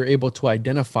 That way you're able to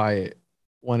identify it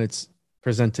when it's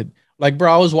presented. Like,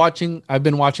 bro, I've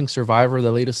been watching Survivor,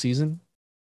 the latest season.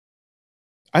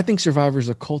 I think Survivor is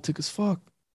occultic as fuck.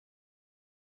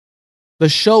 The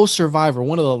show Survivor,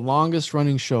 one of the longest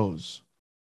running shows,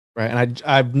 right? And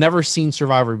I've never seen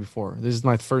Survivor before. This is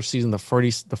my first season, the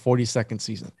 42nd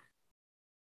season.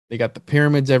 They got the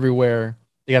pyramids everywhere.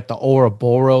 They got the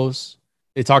Ouroboros.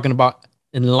 They're talking about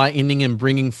enlightening and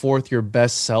bringing forth your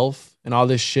best self and all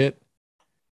this shit.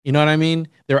 You know what I mean?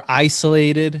 They're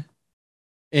isolated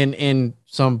in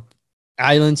some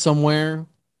island somewhere.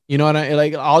 You know what I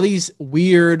like? All these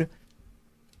weird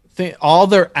things. All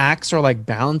their acts are like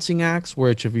balancing acts.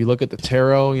 Which, if you look at the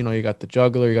tarot, you got the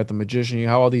juggler, you got the magician, you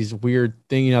have all these weird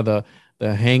things.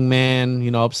 The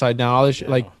hangman, upside down, all this shit.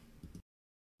 Like,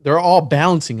 they're all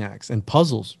balancing acts and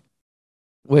puzzles.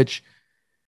 Which,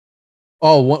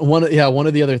 one of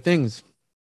the other things,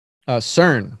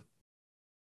 CERN,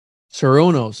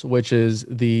 Cernunnos, which is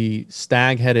the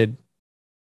stag-headed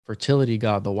fertility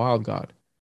god, the wild god.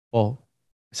 Well,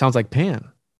 it sounds like Pan.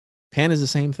 Pan is the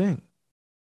same thing.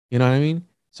 You know what I mean?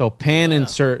 So Pan and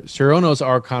Cernunnos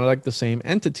are kind of like the same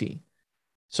entity.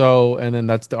 So, and then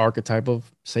that's the archetype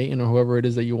of Satan or whoever it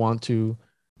is that you want to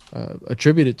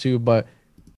attribute it to. But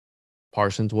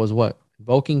Parsons was what?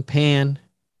 Invoking Pan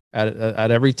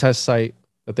at every test site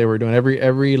that they were doing.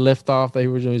 Every liftoff they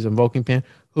were doing, he's invoking Pan.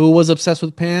 Who was obsessed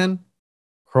with Pan?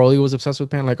 Crowley was obsessed with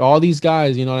Pan. Like, all these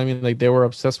guys, you know what I mean? Like, they were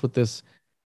obsessed with this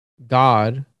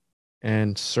god.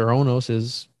 And Cernunnos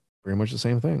is pretty much the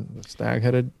same thing. The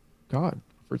stag-headed god,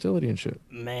 fertility and shit.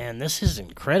 Man, this is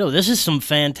incredible. This is some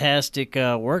fantastic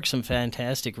work, some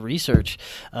fantastic research.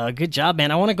 Good job,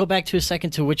 man. I want to go back to a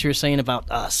second to what you were saying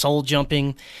about soul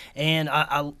jumping. And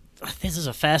this is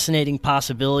a fascinating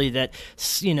possibility that,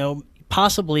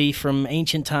 possibly from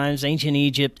ancient times, ancient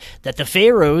Egypt, that the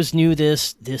pharaohs knew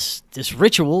this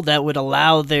ritual that would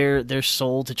allow their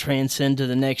soul to transcend to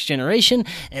the next generation,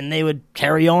 and they would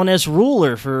carry on as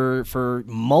ruler for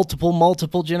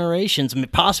multiple generations,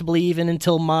 possibly even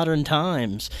until modern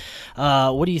times.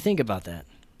 What do you think about that?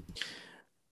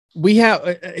 We have,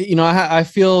 I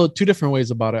feel two different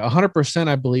ways about it. 100%,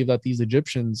 I believe that these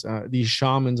Egyptians, these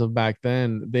shamans of back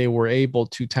then, they were able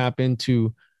to tap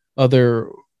into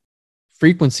other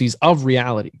frequencies of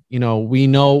reality. We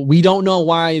don't know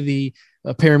why the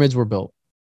pyramids were built.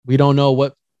 We don't know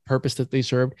what purpose that they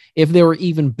served, if they were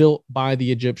even built by the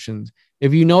Egyptians.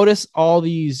 If you notice all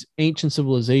these ancient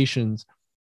civilizations,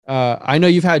 I know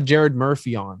you've had Jared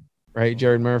Murphy on, right?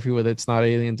 Jared Murphy with It's Not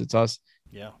Aliens, It's Us.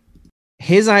 Yeah.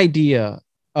 His idea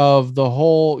of the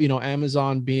whole,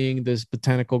 Amazon being this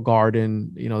botanical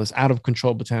garden, this out of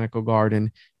control botanical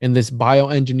garden and this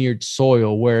bioengineered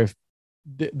soil where if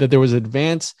that there was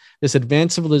this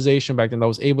advanced civilization back then that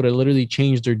was able to literally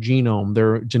change their genome,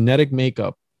 their genetic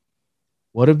makeup.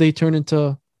 What if they turn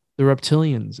into the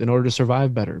reptilians in order to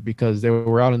survive better because they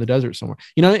were out in the desert somewhere?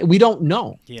 We don't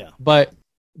know. Yeah. But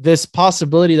this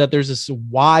possibility that there's this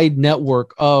wide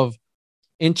network of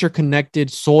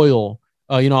interconnected soil,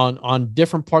 on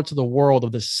different parts of the world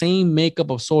of the same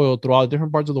makeup of soil throughout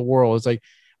different parts of the world. It's like,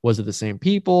 was it the same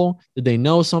people? Did they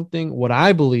know something? What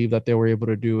I believe that they were able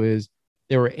to do is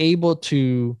they were able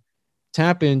to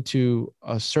tap into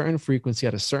a certain frequency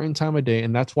at a certain time of day.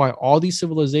 And that's why all these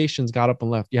civilizations got up and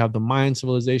left. You have the Mayan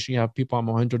civilization. You have people on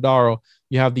Mohenjo-Daro.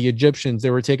 You have the Egyptians.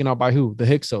 They were taken out by who? The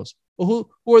Hyksos. Well,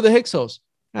 who are the Hyksos?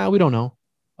 We don't know.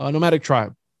 A nomadic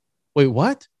tribe. Wait,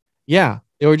 what? Yeah,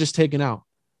 they were just taken out.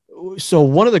 So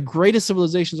one of the greatest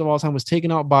civilizations of all time was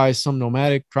taken out by some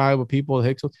nomadic tribe of people, the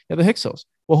Hyksos. Yeah, the Hyksos.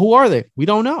 Well, who are they? We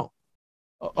don't know.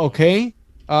 Okay.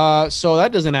 So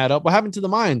that doesn't add up. What happened to the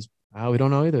Mayans? We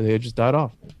don't know either. They just died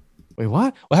off. Wait,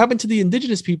 what? What happened to the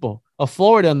indigenous people of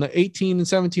Florida in the 18 and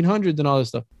 1700s and all this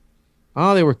stuff?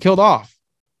 Oh, they were killed off.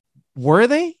 Were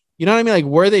they? You know what I mean? Like,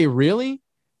 were they really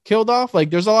killed off? Like,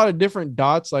 there's a lot of different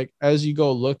dots, like, as you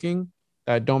go looking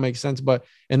that don't make sense. But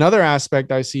another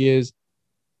aspect I see is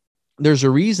there's a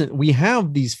reason we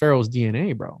have these pharaohs'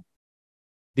 DNA, bro.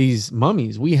 These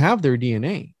mummies, we have their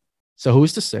DNA. So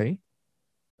who's to say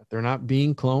that they're not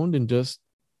being cloned and just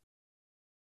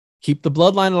keep the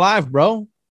bloodline alive, bro?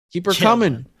 Keep her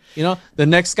coming. Man. The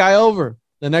next guy over.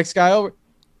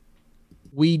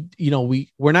 We're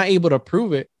not able to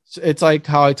prove it. It's like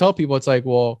how I tell people, it's like,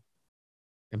 well,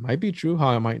 it might be true.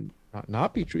 How it might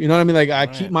not be true. You know what I mean? Like, I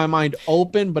keep my mind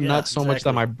open, but not so much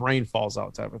that my brain falls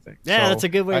out type of thing. Yeah, that's a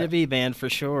good way to be, man, for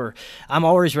sure. I'm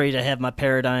always ready to have my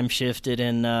paradigm shifted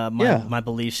and my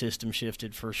belief system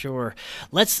shifted for sure.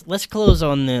 Let's close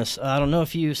on this. I don't know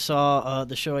if you saw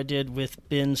the show I did with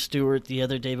Ben Stewart the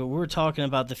other day, but we were talking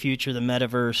about the future, the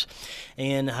metaverse,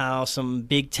 and how some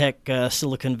big tech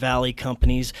Silicon Valley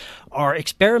companies are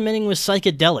experimenting with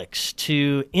psychedelics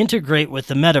to integrate with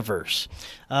the metaverse.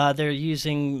 They're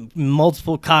using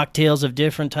multiple cocktails of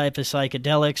different types of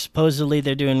psychedelics. Supposedly,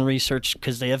 they're doing research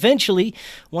because they eventually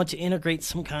want to integrate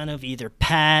some kind of either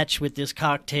patch with this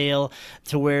cocktail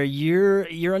to where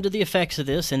you're under the effects of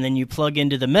this, and then you plug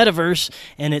into the metaverse,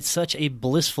 and it's such a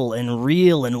blissful and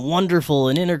real and wonderful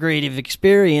and integrative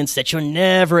experience that you're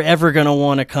never, ever going to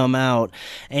want to come out.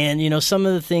 And, some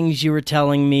of the things you were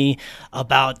telling me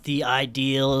about the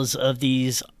ideals of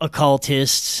these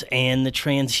occultists and the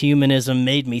transhumanism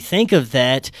made me think of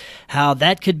that, how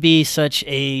that could be such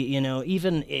a,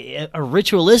 even a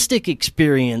ritualistic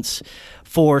experience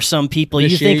for some people.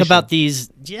 Initiation. You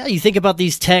think about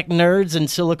these tech nerds in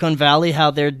Silicon Valley, how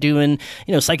they're doing,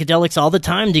 psychedelics all the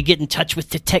time to get in touch with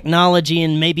the technology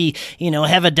and maybe,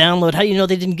 have a download. How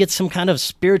they didn't get some kind of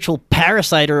spiritual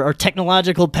parasite or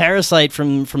technological parasite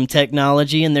from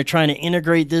technology, and they're trying to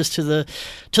integrate this to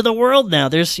the world now.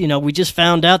 There's, we just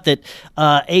found out that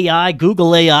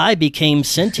Google AI became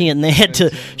sentient, and they had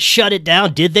to shut it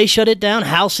down. Did they shut it down?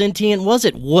 How sentient was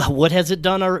it? What has it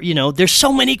done? Or, there's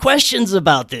so many questions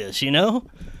about this,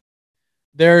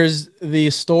 There's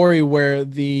the story where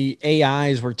the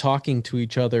AIs were talking to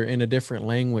each other in a different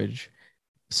language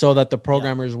so that the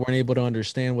programmers weren't able to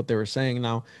understand what they were saying.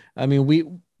 Now, I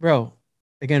mean,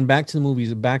 again, back to the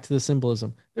movies, back to the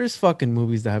symbolism. There's fucking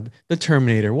movies that have the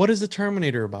Terminator. What is the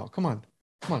Terminator about? Come on.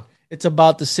 It's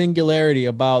about the singularity,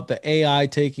 about the AI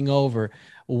taking over.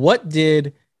 What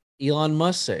did Elon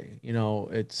Musk say?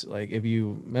 It's like, if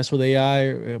you mess with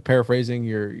AI, paraphrasing,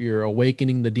 you're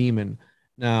awakening the demon.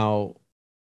 Now,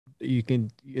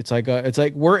 it's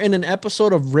like we're in an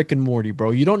episode of Rick and Morty,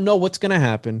 bro. You don't know what's gonna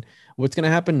happen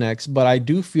next. But I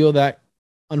do feel that,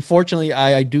 unfortunately,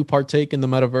 I do partake in the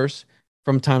metaverse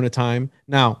from time to time.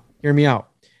 Now, hear me out.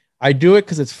 I do it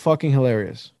because it's fucking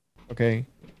hilarious. Okay,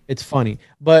 it's funny,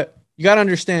 but you got to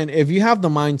understand, if you have the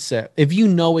mindset, if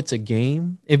it's a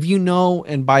game,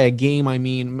 and by a game, I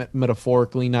mean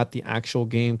metaphorically, not the actual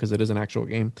game, because it is an actual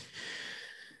game.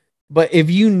 But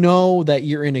if you know that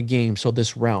you're in a game, so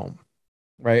this realm,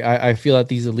 right? I feel that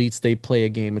these elites, they play a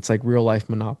game. It's like real life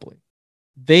Monopoly.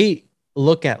 They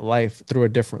look at life through a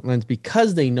different lens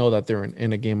because they know that they're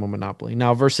in a game of Monopoly.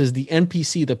 Now, versus the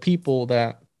NPC, the people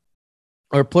that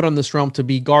are put on this realm to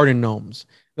be garden gnomes,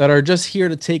 that are just here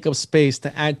to take up space,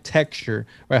 to add texture,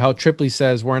 right? How Tripley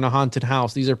says, we're in a haunted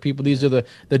house. These are people, these are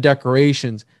the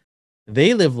decorations.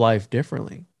 They live life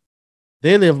differently.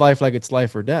 They live life like it's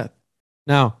life or death.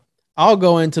 Now, I'll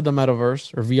go into the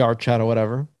metaverse or VR chat or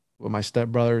whatever with my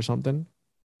stepbrother or something,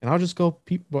 and I'll just go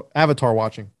Avatar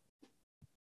watching.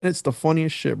 And it's the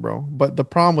funniest shit, bro. But the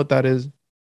problem with that is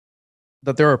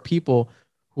that there are people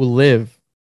who live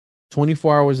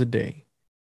 24 hours a day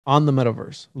on the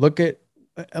metaverse. Look at,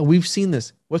 we've seen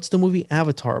this. What's the movie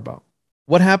Avatar about?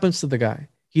 What happens to the guy?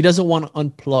 He doesn't want to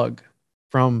unplug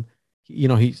from,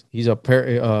 he's a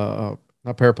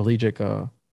not paraplegic.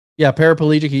 Yeah,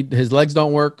 paraplegic. His legs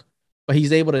don't work, but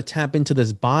he's able to tap into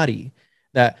this body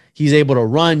that he's able to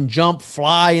run, jump,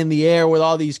 fly in the air with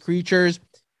all these creatures.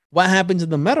 What happens in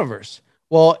the metaverse?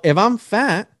 Well, if I'm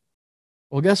fat,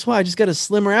 well, guess what? I just get a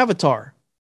slimmer avatar.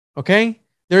 Okay?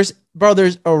 There's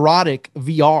erotic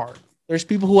VR. There's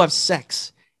people who have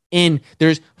sex, and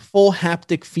there's full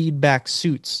haptic feedback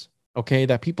suits, okay,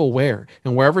 that people wear.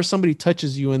 And wherever somebody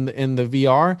touches you in the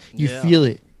VR, you feel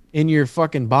it in your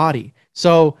fucking body.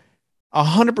 So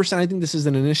 100%, I think this is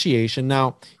an initiation.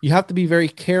 Now, you have to be very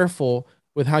careful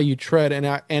with how you tread.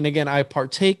 And again, I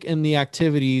partake in the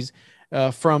activities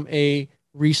from a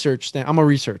research stand. I'm a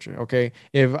researcher. Okay.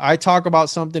 If I talk about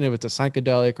something, if it's a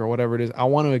psychedelic or whatever it is, I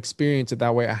want to experience it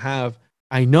that way.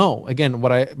 I know, again,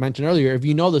 what I mentioned earlier, if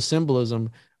you know the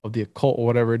symbolism of the occult or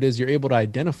whatever it is, you're able to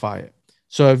identify it.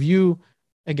 So if you,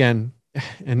 again,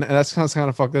 and that's kind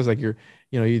of fucked. That's like you're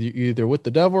either with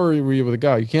the devil or you're with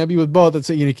God. You can't be with both. That's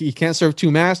it. You can't serve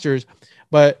two masters.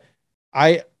 But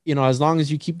as long as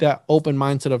you keep that open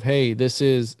mindset of, hey, this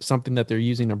is something that they're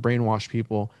using to brainwash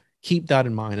people, keep that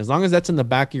in mind. As long as that's in the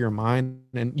back of your mind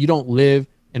and you don't live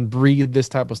and breathe this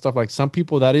type of stuff, like some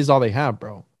people, that is all they have,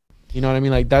 bro. You know what I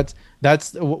mean? Like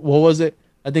that's what was it?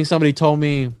 I think somebody told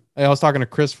me, I was talking to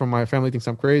Chris from My Family Thinks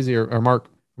I'm Crazy, or Mark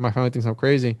from My Family Thinks I'm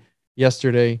Crazy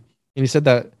yesterday. And he said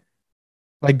that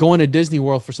like going to Disney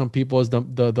World for some people is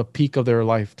the peak of their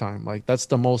lifetime. Like that's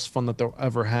the most fun that they'll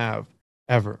ever have,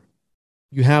 ever.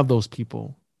 You have those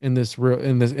people in this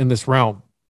realm.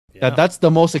 Yeah. That's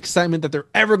the most excitement that they're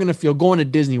ever going to feel, going to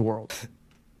Disney World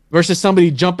versus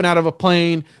somebody jumping out of a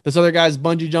plane. This other guy's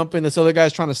bungee jumping. This other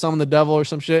guy's trying to summon the devil or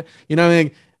some shit. You know what I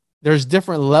mean? There's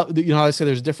different how I say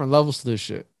there's different levels to this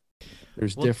shit.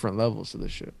 Different levels to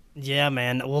this shit. Yeah,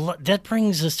 man. Well, that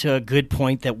brings us to a good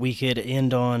point that we could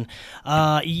end on.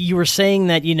 You were saying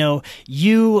that, you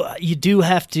do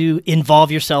have to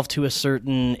involve yourself to a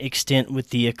certain extent with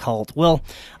the occult. Well,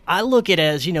 I look at it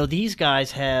as, these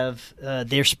guys have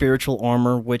their spiritual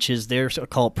armor, which is their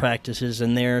occult practices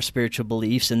and their spiritual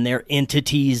beliefs and their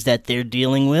entities that they're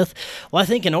dealing with. Well, I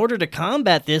think in order to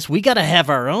combat this, we got to have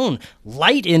our own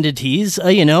light entities,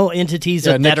 entities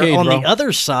that are on the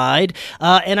other side,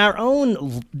 and our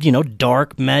own,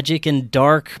 dark magic and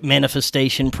dark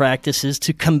manifestation practices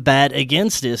to combat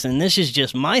against this. And this is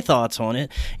just my thoughts on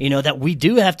it, that we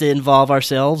do have to involve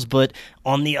ourselves, but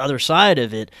on the other side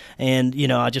of it. And,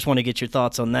 I just want to get your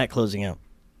thoughts on that closing out.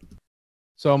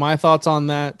 So my thoughts on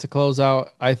that to close out,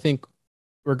 I think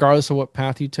regardless of what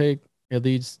path you take, it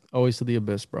leads always to the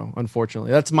abyss, bro. Unfortunately,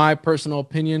 that's my personal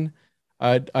opinion.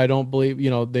 I don't believe,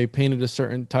 they painted a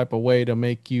certain type of way to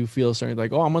make you feel certain,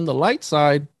 like, oh, I'm on the light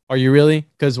side. Are you really?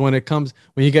 Because when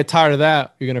you get tired of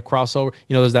that, you're going to cross over.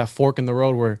 There's that fork in the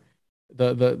road where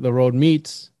the road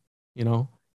meets,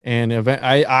 and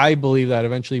I believe that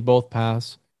eventually both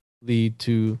paths lead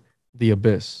to the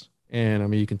abyss. And I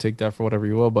mean, you can take that for whatever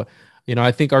you will, but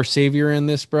I think our savior in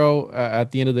this, bro,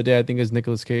 at the end of the day, I think is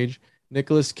Nicolas Cage.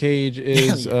 Nicolas Cage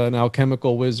is an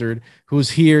alchemical wizard who's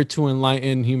here to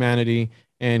enlighten humanity,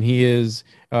 and he is,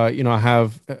 I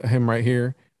have him right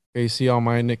here. Okay, you see all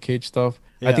my Nick Cage stuff.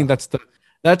 Yeah. I think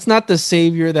that's not the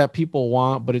savior that people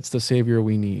want, but it's the savior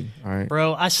we need. All right,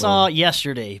 bro. I saw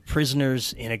yesterday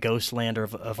Prisoners in a Ghost Land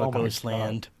of a Ghost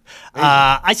Land.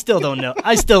 I still don't know.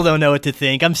 I still don't know what to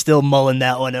think. I'm still mulling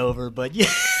that one over. But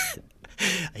yeah,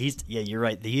 you're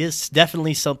right. He is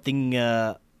definitely something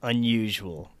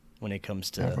unusual when it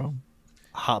comes to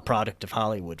hot product of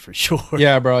Hollywood for sure.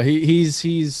 Yeah, bro.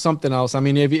 He's something else. I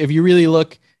mean, if you really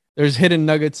look. There's hidden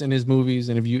nuggets in his movies,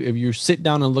 and if you sit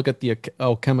down and look at the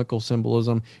alchemical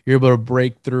symbolism, you're able to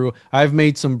break through. I've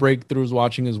made some breakthroughs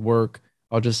watching his work.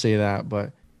 I'll just say that,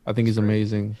 but I think he's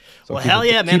amazing. So well, hell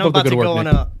yeah, man! I'm about to go on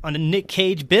a Nick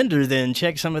Cage bender. Then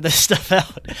check some of this stuff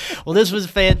out. Well, this was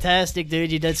fantastic,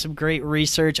 dude. You did some great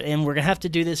research, and we're gonna have to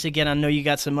do this again. I know you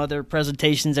got some other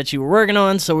presentations that you were working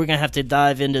on, so we're gonna have to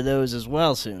dive into those as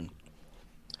well soon.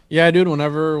 Yeah, dude.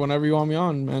 Whenever you want me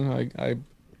on, man, I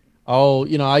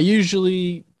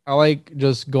like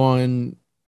just going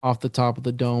off the top of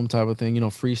the dome type of thing,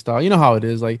 freestyle. You know how it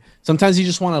is. Like sometimes you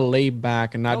just want to lay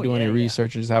back and not do any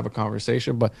research and just have a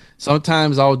conversation. But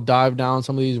sometimes I'll dive down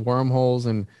some of these wormholes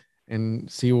and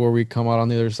see where we come out on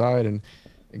the other side. And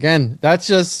again, that's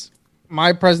just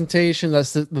my presentation.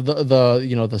 That's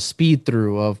the speed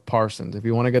through of Parsons. If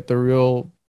you want to get the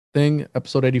real thing,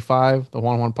 episode 85, the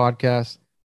Juan podcast.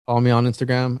 Follow me on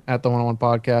Instagram at the One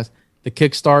Podcast. The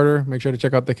Kickstarter. Make sure to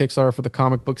check out the Kickstarter for the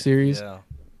comic book series. Yeah.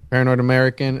 Paranoid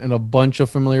American, and a bunch of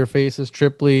familiar faces.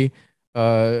 Tripley,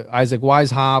 Isaac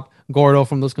Weishaupt, Gordo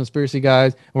from those conspiracy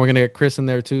guys. And we're going to get Chris in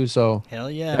there too. So hell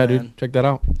yeah, man. Dude, check that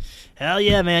out. Hell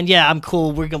yeah, man. Yeah, I'm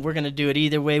cool. We're gonna do it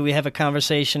either way. We have a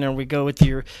conversation or we go with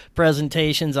your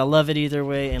presentations. I love it either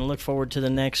way and look forward to the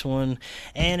next one.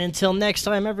 And until next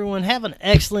time, everyone, have an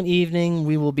excellent evening.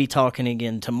 We will be talking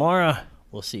again tomorrow.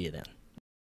 We'll see you then.